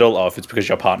grown adult or if it's because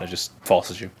your partner just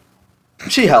forces you.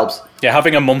 She helps. Yeah,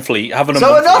 having a monthly. So monthly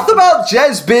enough about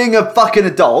Jez being a fucking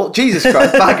adult. Jesus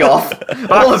Christ, back off.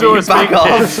 All of to you, us back being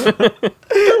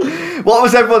off. What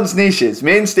was everyone's niches?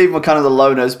 Me and Stephen were kind of the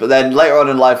loners, but then later on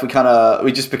in life,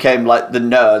 we just became like the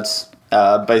nerds,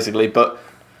 basically. But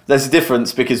there's a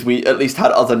difference because we at least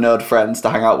had other nerd friends to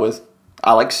hang out with.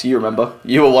 Alex, you remember?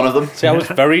 You were one of them. See, I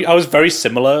was very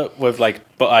similar with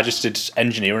but I just did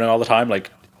engineering all the time. Like,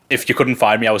 if you couldn't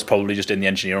find me, I was probably just in the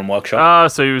engineering workshop. Ah,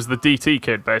 so he was the DT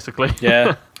kid, basically.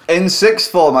 Yeah. In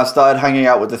sixth form, I started hanging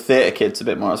out with the theatre kids a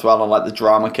bit more as well, and like the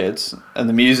drama kids and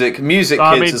the music kids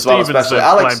I mean, as well, Stephen's especially. to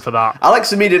Alex blame for that.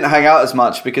 Alex and me didn't hang out as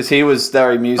much because he was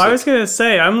very music. I was gonna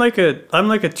say I'm like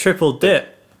a triple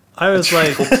dip. I was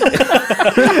like,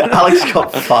 Alex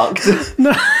got fucked.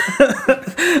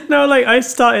 no, like I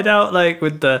started out like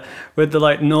with the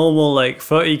like normal like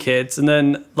footy kids, and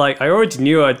then like I already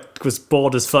knew I was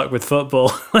bored as fuck with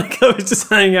football. Like I was just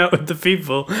hanging out with the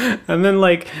people, and then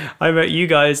like I met you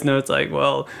guys, and I was like,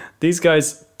 well, these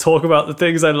guys talk about the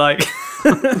things I like.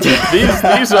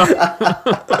 These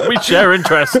are we share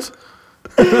interests.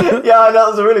 Yeah, I know,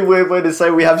 it was a really weird way to say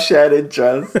we have shared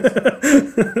interests.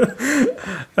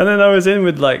 And then I was in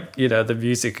with like, you know, the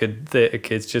music and theatre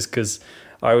kids just because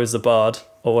I was the bard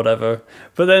or whatever.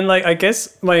 But then like I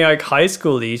guess my like high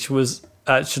school age was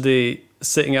actually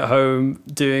sitting at home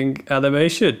doing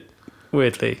animation,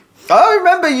 weirdly. I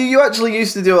remember you actually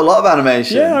used to do a lot of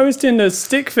animation. Yeah, I was doing those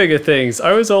stick figure things.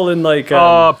 I was all in like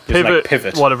Pivot,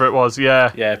 Pivot. whatever it was.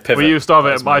 Yeah, Yeah, Pivot. We used to have it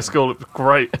That at was my mine. school. It was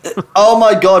great. Oh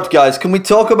my god, guys, can we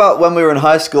talk about when we were in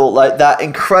high school, like that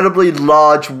incredibly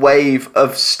large wave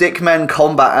of stickmen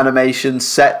combat animations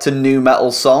set to new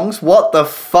metal songs? What the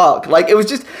fuck? Like, it was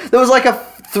just, there was like a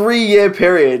 3-year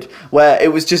period where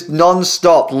it was just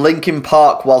non-stop Linkin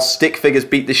Park while stick figures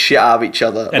beat the shit out of each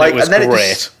other. And like, it was then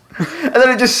great. and then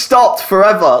it just stopped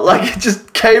forever. Like, it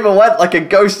just came and went like a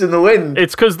ghost in the wind.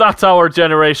 It's because that's our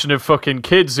generation of fucking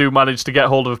kids who managed to get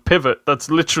hold of Pivot. That's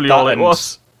literally all it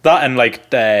was. That and like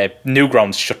the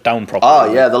Newgrounds shut down properly.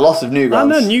 Oh yeah, the loss of oh Newgrounds.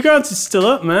 no, Newgrounds is still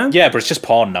up, man. Yeah, but it's just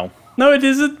porn now. No, it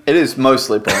isn't. It is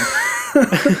mostly porn.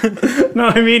 No,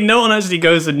 I mean no one actually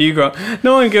goes to Newgrounds.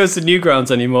 No one goes to Newgrounds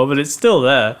anymore, but it's still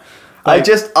there.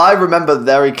 I remember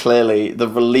very clearly the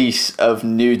release of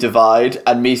New Divide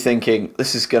and me thinking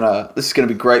this is gonna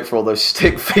be great for all those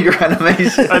stick figure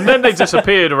animations. And then they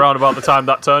disappeared around about the time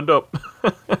that turned up.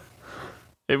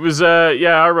 It was I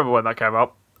remember when that came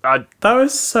out. That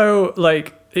was so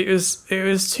like it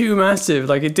was too massive.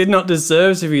 Like it did not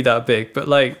deserve to be that big. But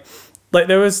like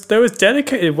there was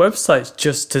dedicated websites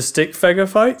just to stick figure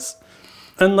fights,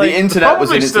 and like The internet was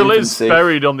in Probably its still infancy. is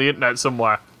buried on the internet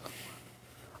somewhere.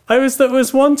 there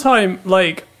was one time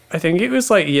like I think it was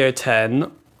like year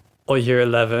 10 or year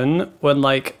 11 when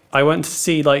like I went to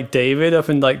see like David up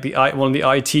in like one of the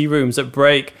IT rooms at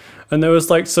break. And there was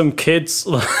like some kids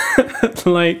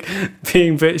like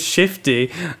being a bit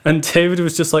shifty, and David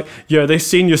was just like, "Yeah, they've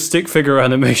seen your stick figure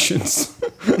animations."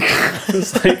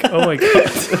 It's like, oh my god,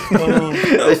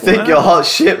 They think you're hot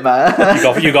shit, man.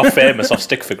 You got famous off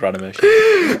stick figure animation.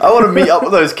 I want to meet up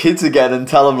with those kids again and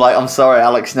tell them like, I'm sorry,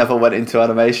 Alex never went into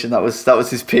animation. That was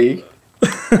his peak.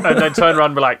 And then turn around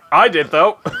and be like, I did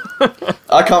though.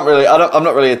 I'm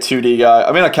not really a 2D guy.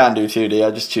 I mean, I can do 2D, I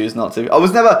just choose not to. I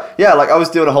was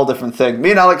doing a whole different thing.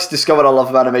 Me and Alex discovered our love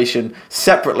of animation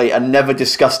separately and never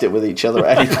discussed it with each other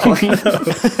at any point.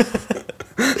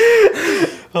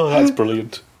 Oh, that's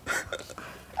brilliant.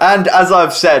 And as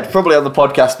I've said, probably on the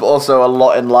podcast, but also a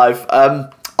lot in life,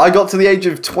 I got to the age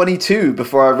of 22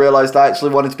 before I realised I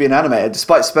actually wanted to be an animator,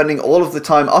 despite spending all of the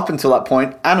time up until that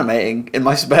point animating in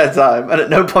my spare time. And at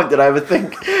no point did I ever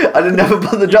think I didn't ever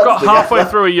put the You dots got halfway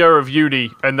together. through a year of uni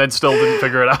and then still didn't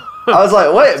figure it out. I was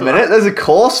like, wait a minute, there's a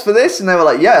course for this? And they were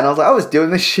like, yeah. And I was like, I was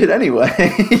doing this shit anyway.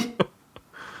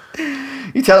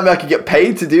 You telling me I could get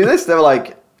paid to do this? They were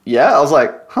like, yeah. I was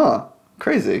like, huh,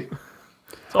 crazy.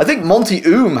 I think Monty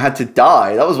Oom had to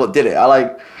die. That was what did it.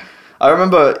 I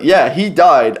remember, yeah, he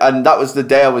died, and that was the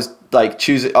day I was like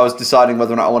I was deciding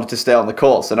whether or not I wanted to stay on the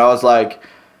course, and I was like,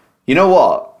 you know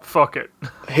what? Fuck it.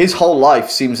 His whole life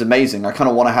seems amazing. I kind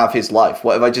of want to have his life.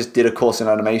 What if I just did a course in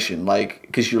animation, like,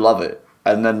 because you love it,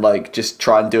 and then like just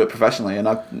try and do it professionally, and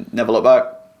I've never looked back.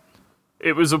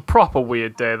 It was a proper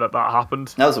weird day that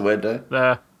happened. That was a weird day.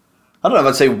 Yeah. I don't know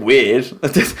if I'd say weird.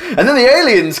 And then the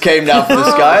aliens came down from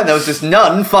the sky, and there was this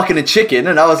nun fucking a chicken,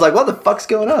 and I was like, what the fuck's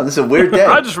going on? This is a weird day.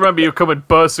 I just remember you coming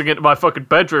bursting into my fucking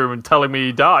bedroom and telling me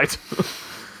he died.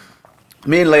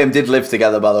 Me and Liam did live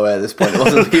together, by the way, at this point. It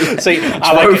wasn't See,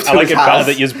 I like drove to it his better house.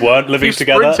 that you weren't living He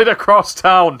together. sprinted across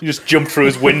town, You just jumped through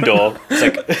his window. It's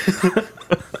like,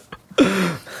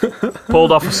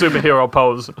 pulled off a superhero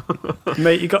pose.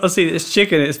 mate, you got to see this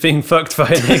chicken. It's being fucked by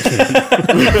an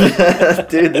alien.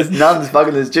 Dude, this nun's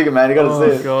fucking this chicken, man. You gotta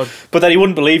see it. God. but then he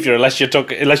wouldn't believe you unless you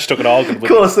took an organ with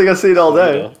Coolest thing I've seen all you.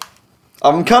 day.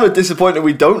 I'm kind of disappointed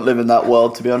we don't live in that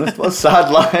world, to be honest. What a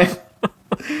sad life.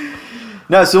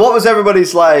 No, so what was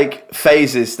everybody's like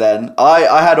phases then?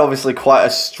 I had obviously quite a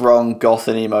strong goth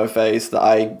and emo phase that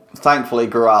I thankfully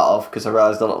grew out of because I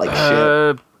realised I looked like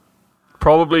shit.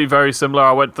 Probably very similar.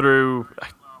 I went through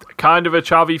kind of a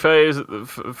chavvy phase at the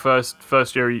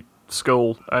first year of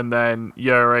school, and then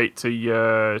year 8 to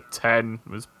year 10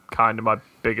 was kind of my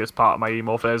biggest part of my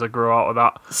emo phase. I grew out of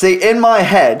that. See, in my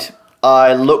head,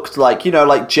 I looked like,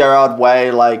 like Gerard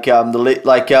Way, like when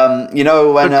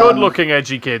The good-looking,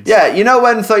 edgy kids. Yeah,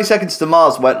 when 30 Seconds to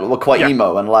Mars were quite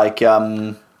emo and like that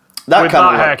With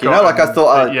kind that of look, like I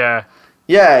thought. yeah.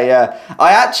 Yeah.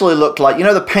 I actually looked like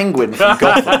the Penguin from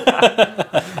Gotham.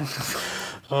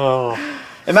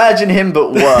 Imagine him,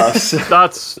 but worse.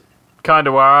 That's kind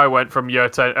of where I went from year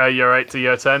 8 to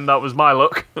year 10. That was my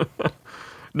look.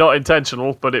 Not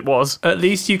intentional, but it was. At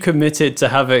least you committed to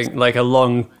having like a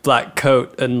long black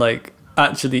coat and like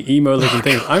actually emo looking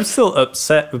things. I'm still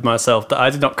upset with myself that I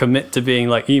did not commit to being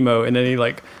like emo in any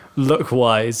like look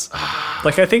wise.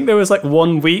 Like I think there was like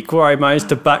 1 week where I managed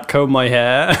to back comb my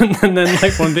hair, and then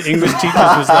like one of the English teachers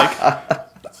was like,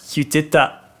 "You did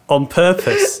that on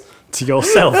purpose to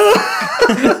yourself."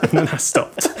 And then I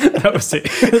stopped. That was it.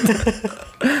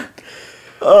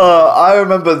 I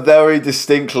remember very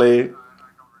distinctly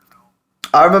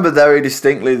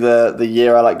the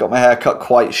year I like got my hair cut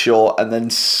quite short and then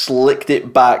slicked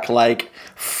it back like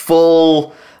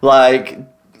full like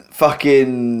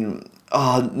fucking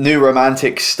new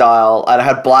romantic style, and I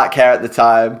had black hair at the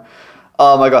time.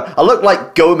 Oh my god, I looked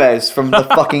like Gomez from the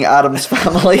fucking Addams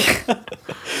Family.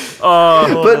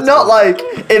 But not like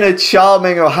in a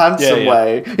charming or handsome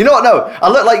way. You know what? No, I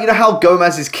look like how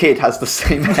Gomez's kid has the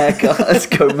same haircut as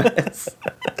Gomez.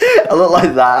 I look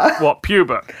like that. What,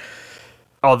 Pubert?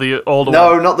 Oh, the older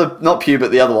No, one. not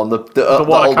Pubert, the other one. The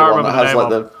one I older can't one that remember has the like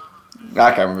name I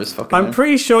can't remember his fucking I'm name.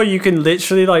 pretty sure you can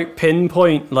literally like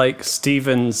pinpoint like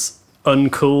Steven's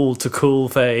uncool to cool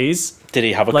phase. Did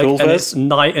he have a Like, cool and face? it's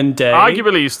night and day.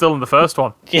 Arguably, he's still in the first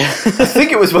one. Yeah. I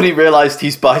think it was when he realised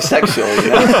he's bisexual.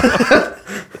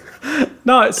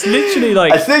 No, it's literally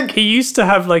like I think- he used to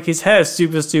have like his hair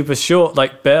super super short,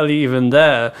 like barely even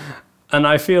there, and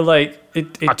I feel like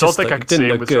it I don't just think like, I could didn't see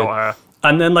him look with good. short hair.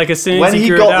 And then like as soon as When he he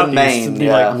grew got it out, the he mane, was suddenly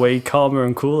yeah. like way calmer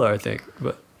and cooler. I think,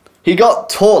 but He got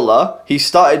taller, he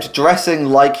started dressing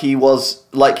like he was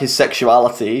like his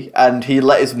sexuality, and he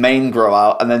let his mane grow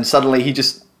out, and then suddenly he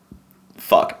just...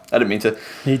 Fuck, I didn't mean to.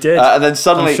 he did. And then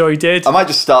suddenly... I'm sure he did. I might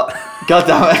just start... God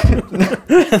damn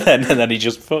it. and then he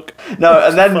just fuck. No,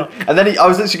 and then I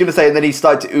was literally going to say, and then he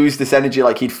started to ooze this energy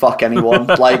like he'd fuck anyone.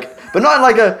 Like, but not in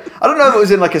like a... I don't know if it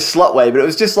was in like a slut way, but it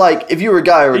was just like, if you were a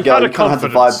guy or a He girl, had you a kind of had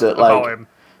the confidence vibe that about like... him.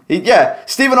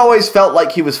 Stephen always felt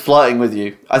like he was flirting with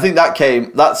you. I think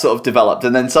that sort of developed,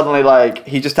 and then suddenly, like,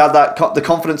 he just had that, the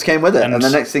confidence came with it, and the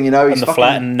next thing you know, he's And the fucking...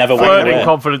 flirting never went Flirting away.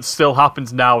 confidence still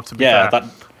happens now, to be Yeah, fair. that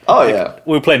Oh, yeah.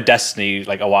 we were playing Destiny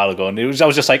like a while ago, and I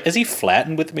was just like, is he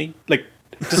flirting with me? Like,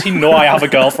 does he know I have a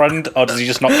girlfriend, or does he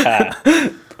just not care?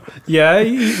 yeah,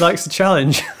 he likes the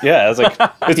challenge. Yeah, I was like,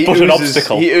 it's He but an oozes,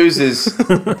 obstacle. he oozes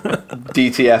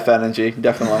DTF energy,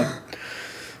 definitely.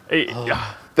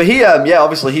 But he,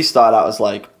 obviously he started out as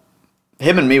like,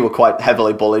 him and me were quite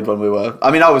heavily bullied when we were, I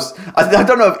mean, I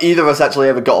don't know if either of us actually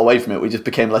ever got away from it, we just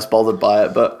became less bothered by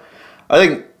it, but I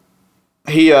think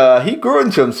he grew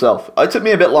into himself. It took me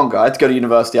a bit longer, I had to go to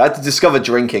university, I had to discover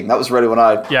drinking, that was really when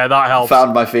I Yeah, that helps.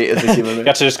 found my feet as a human You being.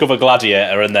 had to discover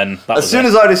Gladiator, and then that As soon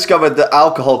as I discovered that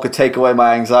alcohol could take away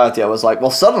my anxiety, I was like, well,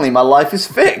 suddenly my life is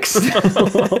fixed.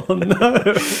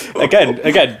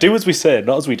 again, do as we say,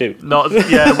 not as we do.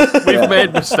 We've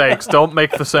made mistakes. Don't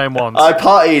make the same ones. I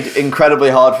partied incredibly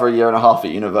hard for a year and a half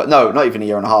at university. No, not even a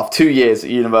year and a half. 2 years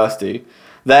at university.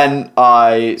 Then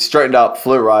I straightened up,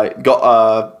 flew right, got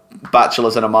a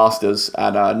bachelor's and a master's,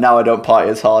 and now I don't party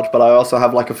as hard, but I also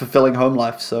have like a fulfilling home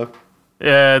life, so...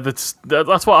 Yeah, that's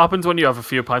what happens when you have a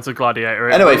few pints of Gladiator.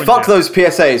 It Anyway, ruins fuck you. those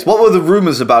PSAs. What were the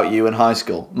rumours about you in high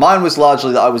school? Mine was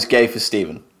largely that I was gay for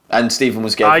Stephen, and Stephen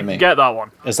was gay I for me. get that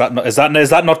one. Is that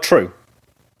not true?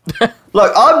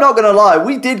 Look, I'm not going to lie,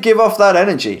 we did give off that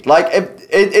energy. Like,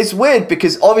 it's weird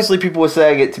because obviously people were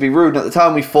saying it to be rude, and at the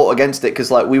time we fought against it because,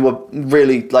 like, we were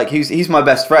really, like, he's my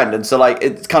best friend, and so, like,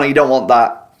 it's kind of, you don't want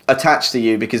that attached to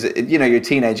you because, you're a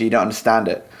teenager, you don't understand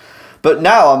it. But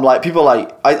now I'm like, people like,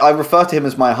 I refer to him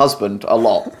as my husband a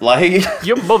lot. Like,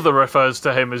 Your mother refers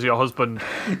to him as your husband.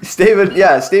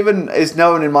 Stephen is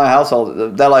known in my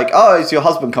household. They're like, oh, is your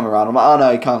husband coming around? I'm like, oh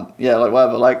no, he can't. Yeah, like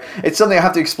whatever. Like, it's something I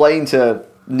have to explain to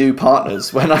new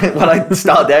partners when I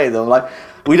start dating them. Like,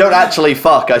 we don't actually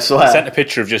fuck, I swear. I sent a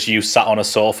picture of just you sat on a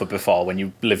sofa before when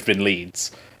you lived in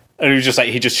Leeds, and it was just like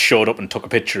he just showed up and took a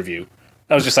picture of you.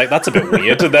 I was just like, that's a bit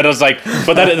weird. And then I was like,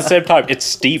 but then at the same time, it's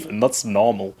Stephen. That's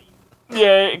normal.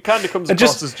 Yeah, it kind of comes And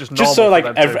across as just normal. just so like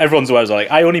for them too. everyone's aware,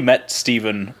 like I only met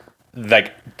Stephen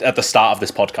like at the start of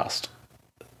this podcast.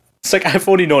 It's like I've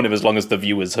only known him as long as the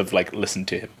viewers have like listened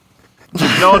to him.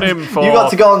 Known him for You got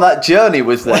to go on that journey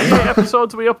with them. how many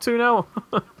episodes are we up to now?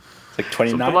 It's like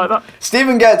 29. Something like that.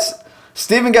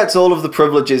 Stephen gets all of the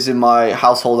privileges in my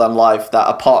household and life that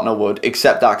a partner would,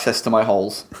 except access to my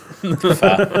holes.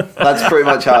 That's pretty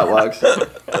much how it works.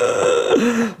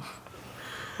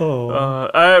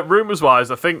 Rumours wise,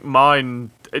 I think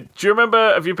mine. Do you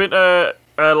remember? Have you been to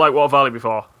Lightwater Valley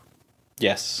before?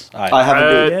 Yes, I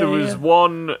haven't. There was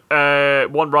one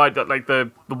ride that like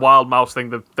the wild mouse thing,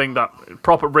 the thing that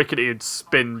proper rickety and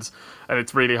spins, and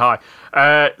it's really high.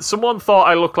 Someone thought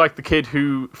I looked like the kid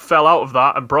who fell out of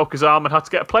that and broke his arm and had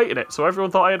to get a plate in it. So everyone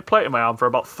thought I had a plate in my arm for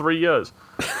about 3 years.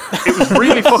 It was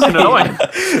really fucking annoying.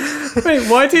 Wait,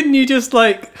 why didn't you just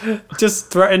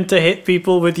threaten to hit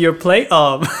people with your plate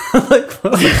arm?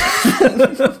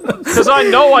 Because I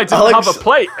know I didn't Alex- have a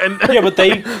plate, and yeah, but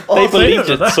they believed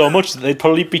it so much that they'd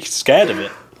probably be scared of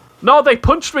it. no, they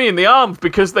punched me in the arm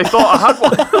because they thought I had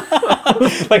one.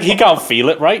 Like he can't feel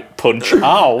it, right? Punch.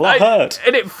 Ow, that hurt.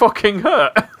 And it fucking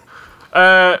hurt.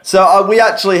 So we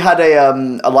actually had a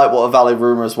Lightwater Valley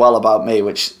rumor as well about me,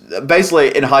 which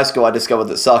basically in high school I discovered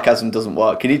that sarcasm doesn't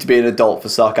work. You need to be an adult for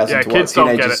sarcasm Yeah, to work. kids don't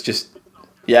get Teenagers it. just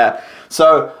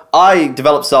So I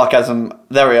developed sarcasm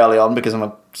very early on because I'm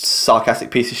a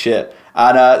sarcastic piece of shit.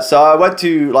 And so I went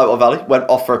to Lightwater Valley, went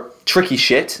off for tricky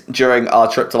shit during our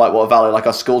trip to Lightwater Valley, like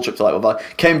our school trip to Lightwater Valley.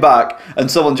 Came back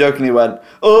and someone jokingly went,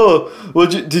 "Oh,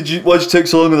 why'd you take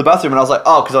so long in the bathroom?" And I was like,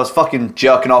 "Oh, because I was fucking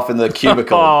jerking off in the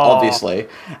cubicle, obviously."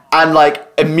 And like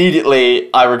immediately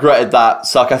I regretted that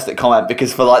sarcastic comment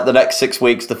because for like the next 6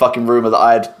 weeks, the fucking rumor that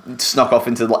I had snuck off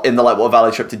in the Lightwater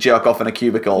Valley trip to jerk off in a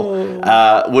cubicle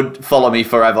would follow me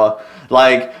forever.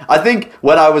 Like, I think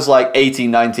when I was like 18,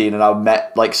 19 and I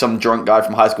met like some drunk guy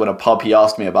from high school in a pub, he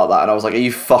asked me about that and I was like, "Are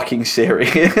you fucking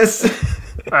serious?"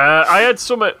 I had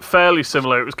something fairly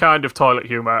similar. It was kind of toilet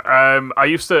humour. I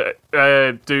used to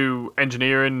do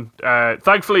engineering.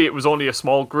 Thankfully, it was only a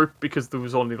small group because there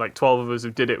was only like 12 of us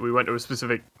who did it. We went to a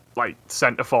specific like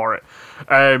centre for it.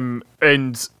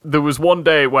 And there was one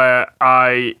day where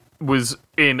I was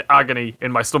in agony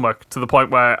in my stomach to the point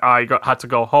where I had to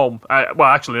go home. Well,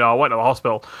 actually, no, I went to the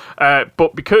hospital.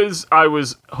 But because I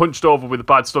was hunched over with a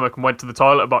bad stomach and went to the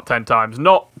toilet about 10 times,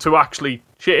 not to actually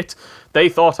shit, they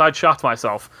thought I'd shat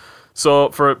myself. So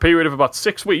for a period of about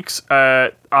 6 weeks, I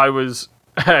was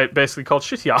basically called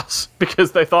shitty ass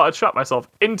because they thought I'd shat myself.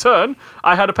 In turn,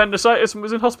 I had appendicitis and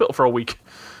was in hospital for a week.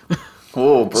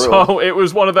 Oh, bro. So it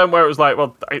was one of them where it was like,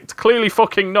 well, it's clearly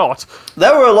fucking not.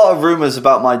 There were a lot of rumors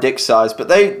about my dick size, but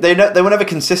they were never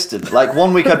consistent. Like,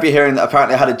 one week I'd be hearing that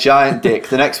apparently I had a giant dick.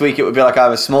 The next week it would be like I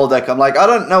have a small dick. I'm like, I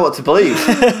don't know what to believe.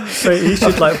 Wait, you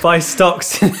should buy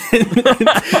stocks.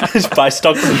 Just buy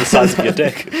stocks in the size of your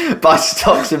dick. Buy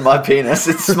stocks in my penis.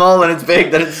 It's small when it's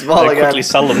big, then it's small They again. quickly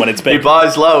sell them when it's He big.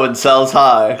 buys low and sells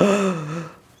high.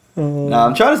 No,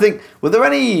 I'm trying to think. Were there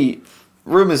any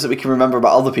rumors that we can remember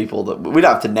about other people that we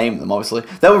don't have to name them? Obviously,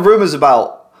 there were rumors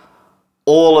about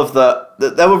all of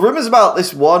there were rumors about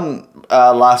this one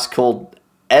lass called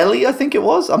Ellie, I think it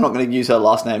was. I'm not going to use her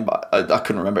last name, but I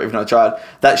couldn't remember even though I tried.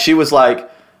 That she was like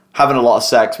having a lot of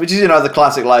sex, which is the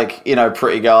classic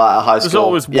pretty girl out of high school. There's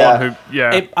always one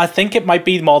who, I think it might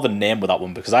be more the name with that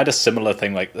one because I had a similar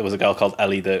thing. Like there was a girl called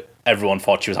Ellie that everyone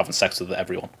thought she was having sex with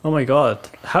everyone. Oh my god.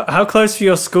 How close were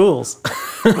your schools?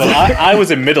 Well, I was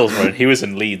in Middlesbrough and he was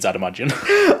in Leeds, I'd imagine.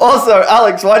 Also,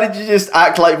 Alex, why did you just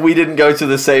act like we didn't go to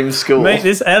the same school? Mate,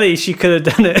 this Ellie, she could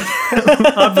have done it.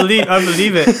 I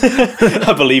believe it.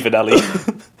 I believe in Ellie.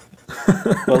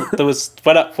 Well, there was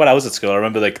when I was at school. I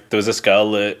remember there was this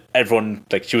girl that everyone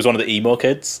she was one of the emo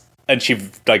kids, and she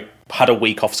had a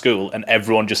week off school, and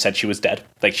everyone just said she was dead,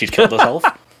 she'd killed herself.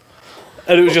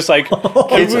 And it was just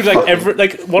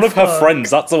one of her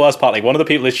friends. That's the worst part. One of the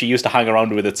people that she used to hang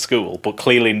around with at school, but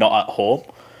clearly not at home.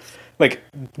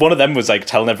 One of them was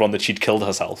telling everyone that she'd killed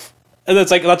herself, and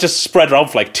it's that just spread around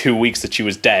for 2 weeks that she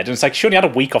was dead. And it's she only had a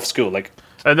week off school.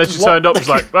 and then she turned up and was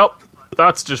like, well,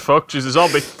 that's just fucked. She's a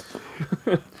zombie.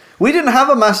 We didn't have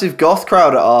a massive goth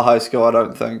crowd at our high school, I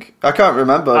don't think. I can't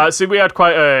remember. See, we had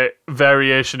quite a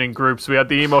variation in groups. We had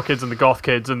the emo kids and the goth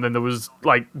kids, and then there was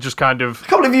just kind of. I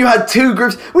can't believe you had two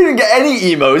groups. We didn't get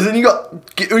any emos, and you got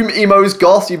emos,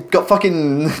 goths, you've got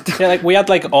fucking... Yeah, we had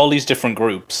all these different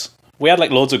groups. We had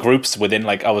loads of groups within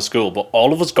our school, but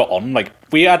all of us got on.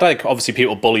 We had obviously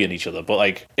people bullying each other,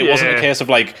 but it wasn't a case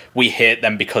of we hate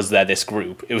them because they're this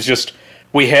group. It was just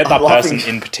we hate that person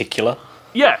in particular.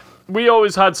 Yeah. We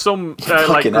always had some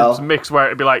Fucking groups hell. mixed where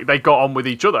it'd be they got on with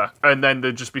each other, and then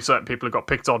there'd just be certain people who got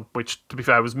picked on, which, to be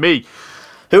fair, was me.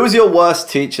 Who was your worst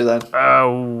teacher then?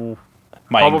 Oh,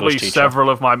 my Probably English teacher. several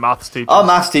of my maths teachers. Our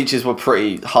maths teachers were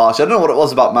pretty harsh. I don't know what it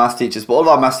was about maths teachers, but all of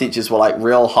our maths teachers were like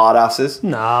real hard asses.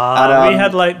 Nah, And, we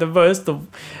had like the most.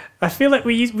 I feel like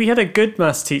we had a good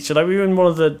maths teacher. Like we were in one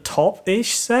of the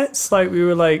top-ish sets. Like we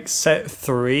were like set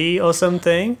 3 or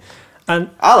something. And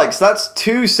Alex, that's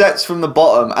 2 sets from the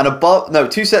bottom and above. No,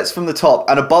 2 sets from the top,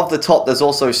 and above the top, there's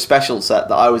also special set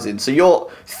that I was in. So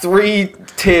you're 3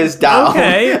 tiers down,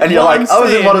 okay, and you're what like, I'm I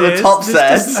was in one of saying the top is,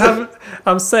 this sets.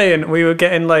 I'm saying we were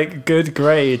getting like good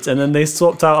grades, and then they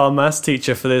swapped out our maths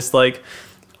teacher for this like,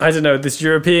 I don't know, this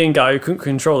European guy who couldn't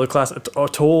control the class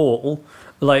at all.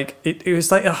 Like it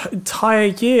was like an entire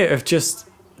year of just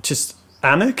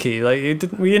anarchy. Like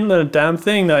we didn't learn a damn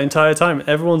thing that entire time.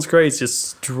 Everyone's grades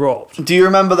just dropped. Do you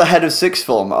remember the head of sixth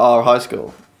form at our high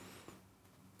school?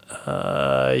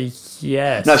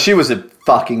 Yes. No, she was a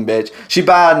fucking bitch. She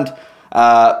banned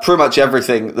pretty much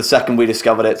everything the second we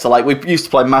discovered it. So like we used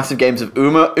to play massive games of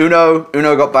Uno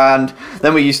got banned.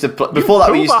 Then we used to before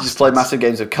that we used to just play massive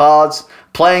games of cards.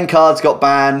 Playing cards got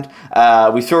banned.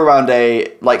 We threw around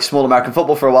a like small American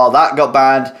football for a while. That got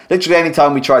banned. Literally any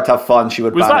time we tried to have fun, she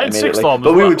would Was ban that it in immediately. sixth form But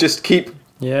as we well? would just keep.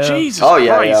 Yeah. Jesus Oh,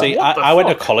 yeah, Christ. yeah. See, What the I went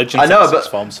to fuck? college in I know, sixth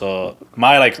but- form, so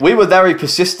my like We were very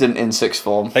persistent in sixth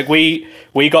form. Like we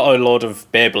got a load of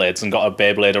Beyblades and got a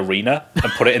Beyblade arena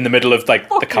and put it in the middle of like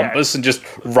the campus and just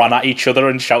ran at each other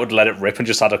and shouted "Let it rip" and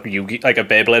just had a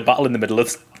Beyblade battle in the middle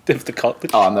of the college.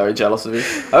 Oh, I'm very jealous of you.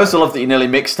 I also love that you nearly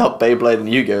mixed up Beyblade and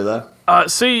Yu-Gi-Oh there.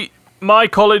 See, my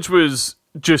college was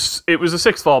it was a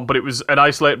sixth form, but it was an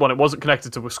isolated one. It wasn't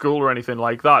connected to a school or anything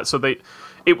like that. So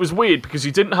it was weird because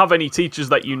you didn't have any teachers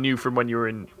that you knew from when you were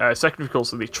in secondary school.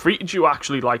 So they treated you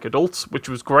actually like adults, which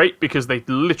was great because they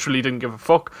literally didn't give a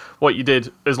fuck what you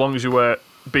did as long as you were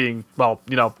being,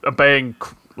 obeying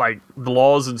like the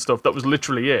laws and stuff. That was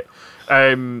literally it.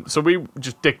 So we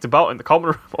just dicked about in the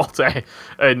common room all day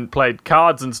and played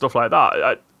cards and stuff like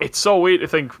that. It's so weird to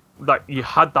think that you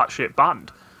had that shit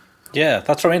banned. Yeah,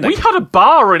 that's what I mean. We had a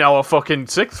bar in our fucking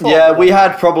sixth form. Yeah, we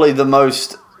had probably the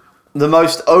most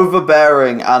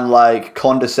overbearing and like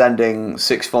condescending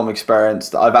sixth form experience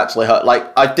that I've actually heard.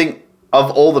 Like, I think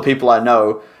of all the people I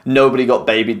know, nobody got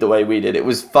babied the way we did. It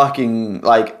was fucking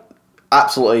like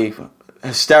absolutely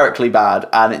hysterically bad,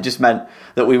 and it just meant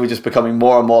that we were just becoming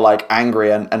more and more like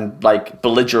angry and like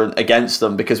belligerent against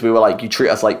them because we were like, you treat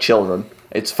us like children.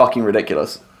 It's fucking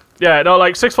ridiculous. Yeah, no,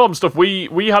 like sixth form stuff. We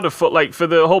had a foot like for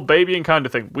the whole babying kind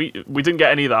of thing. We didn't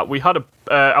get any of that. We had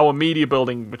our media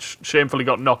building, which shamefully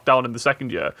got knocked down in the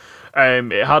second year.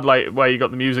 It had like where you got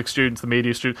the music students, the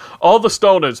media students, all the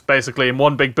stoners basically in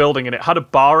one big building, and it had a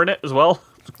bar in it as well.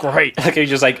 It was great. Like you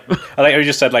just like I like how you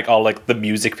just said like all like the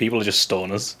music people are just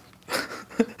stoners.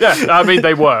 Yeah, I mean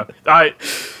they were.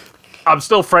 I'm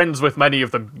still friends with many of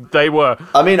them. They were.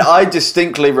 I mean, I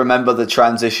distinctly remember the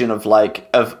transition of like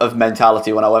of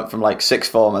mentality when I went from like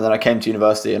sixth form and then I came to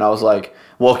university and I was like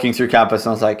walking through campus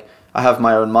and I was like, I have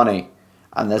my own money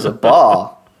and there's a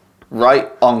bar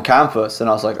right on campus and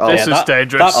I was like, oh, This is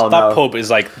dangerous. That, Oh, that no. pub is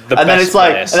like the and best then it's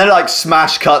like, place. and then like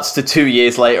smash cuts to 2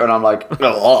 years later and I'm like,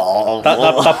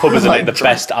 that pub is like the drunk.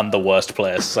 best and the worst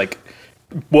place. Like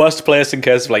worst place in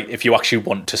case of like if you actually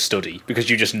want to study because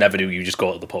you just never do. You just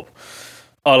go to the pub.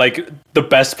 Or like the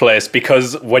best place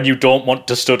because when you don't want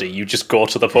to study, you just go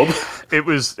to the pub. It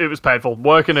was painful.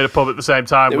 Working in a pub at the same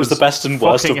time It was the best and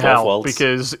worst fucking of both hell worlds.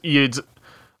 because you'd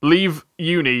leave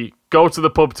uni, go to the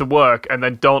pub to work, and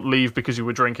then don't leave because you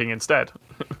were drinking instead.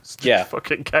 It's just Yeah.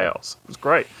 fucking chaos. It was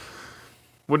great.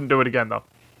 Wouldn't do it again though.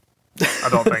 I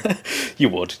don't think. You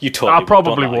would. You totally I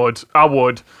probably don't lie. would. I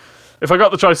would. If I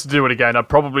got the choice to do it again, I'd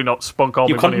probably not spunk all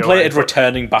You my money away. contemplated but-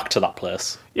 returning back to that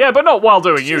place. Yeah, but not while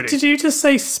doing uni. Did you just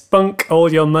say spunk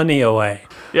all your money away?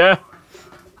 Yeah.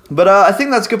 But I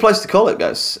think that's a good place to call it,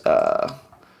 guys. I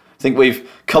think we've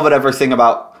covered everything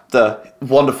about the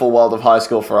wonderful world of high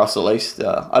school for us, at least.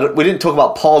 We didn't talk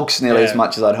about Pogs nearly as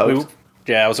much as I'd hoped.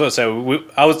 I was going to say.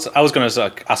 I was going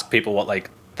to ask people what like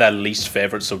their least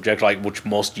favorite subject, like which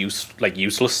most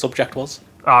useless subject was.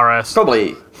 RS.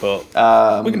 Probably But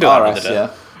we can do that another RS, day.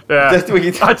 yeah. Yeah.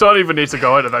 We can- I don't even need to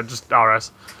go into that, just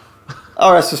RS.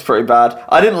 RS was pretty bad.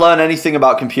 I didn't learn anything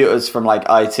about computers from like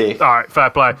IT. Alright, fair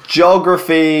play.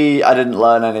 Geography, I didn't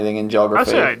learn anything in I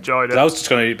geography. say I enjoyed it. I was just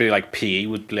going to be like PE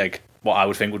would be like what I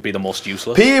would think would be the most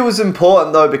useless. PE was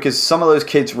important though because some of those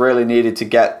kids really needed to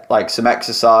get like some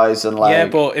exercise and like. Yeah,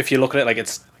 but if you look at it, like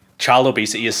it's child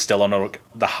obesity is still on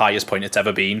the highest point it's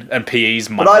ever been, and PE's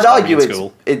But I'd argue in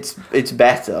school. it's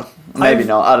better. Maybe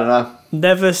not. I don't know.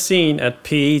 Never seen a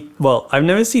PE. Well, I've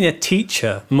never seen a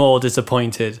teacher more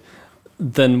disappointed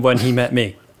than when he met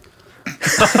me.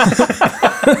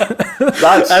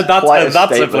 That's And quite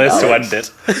that's a statement, place to Alex. end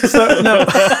it. So no,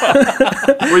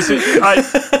 Was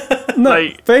it, no.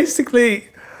 like- Basically,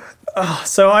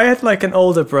 so I had like an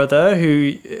older brother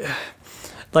who,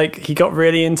 like, he got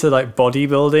really into like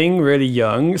bodybuilding really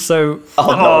young. So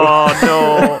oh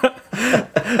no.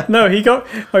 no,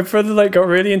 my brother like got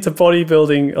really into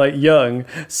bodybuilding like young.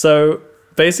 So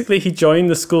basically, he joined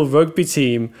the school rugby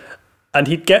team. And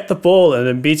he'd get the ball, and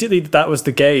immediately that was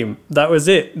the game. That was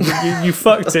it. You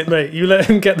fucked it, mate. You let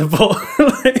him get the ball.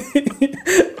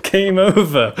 Like, game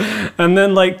over. And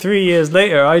then, like, 3 years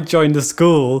later, I joined the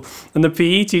school, and the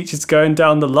PE teacher's going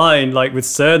down the line, like, with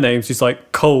surnames. She's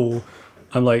like, Cole.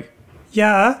 I'm like,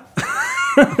 yeah.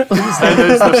 And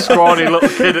there's the scrawny little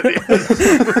kid at the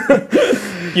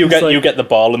end. You get the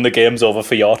ball, and the game's over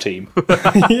for your team.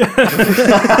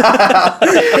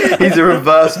 He's a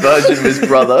reverse version of his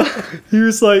brother. He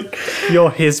was like, you're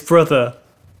his brother.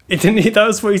 That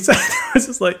was what he said. I was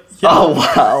just like, yeah. Oh,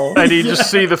 wow. And you just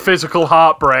see the physical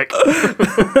heartbreak.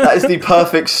 That is the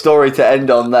perfect story to end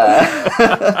on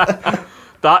there.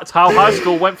 That's how high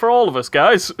school went for all of us,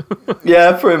 guys.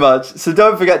 Yeah, pretty much. So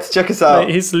don't forget to check us out.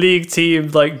 Like, his league team,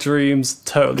 like, dreams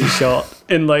totally shot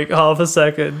in, like, half a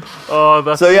second. Oh,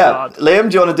 that's So yeah, sad. Liam,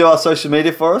 do you want to do our social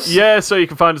media for us? Yeah, so you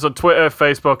can find us on Twitter,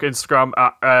 Facebook, Instagram.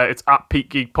 It's at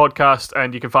Peak Geek Podcast,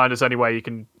 and you can find us anywhere you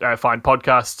can find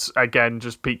podcasts. Again,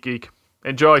 just Peak Geek.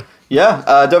 Enjoy.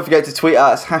 Yeah, don't forget to tweet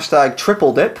at us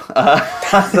 #TripleDip.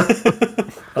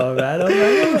 All right.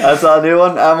 That's our new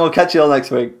one, and we'll catch you all next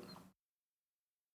week.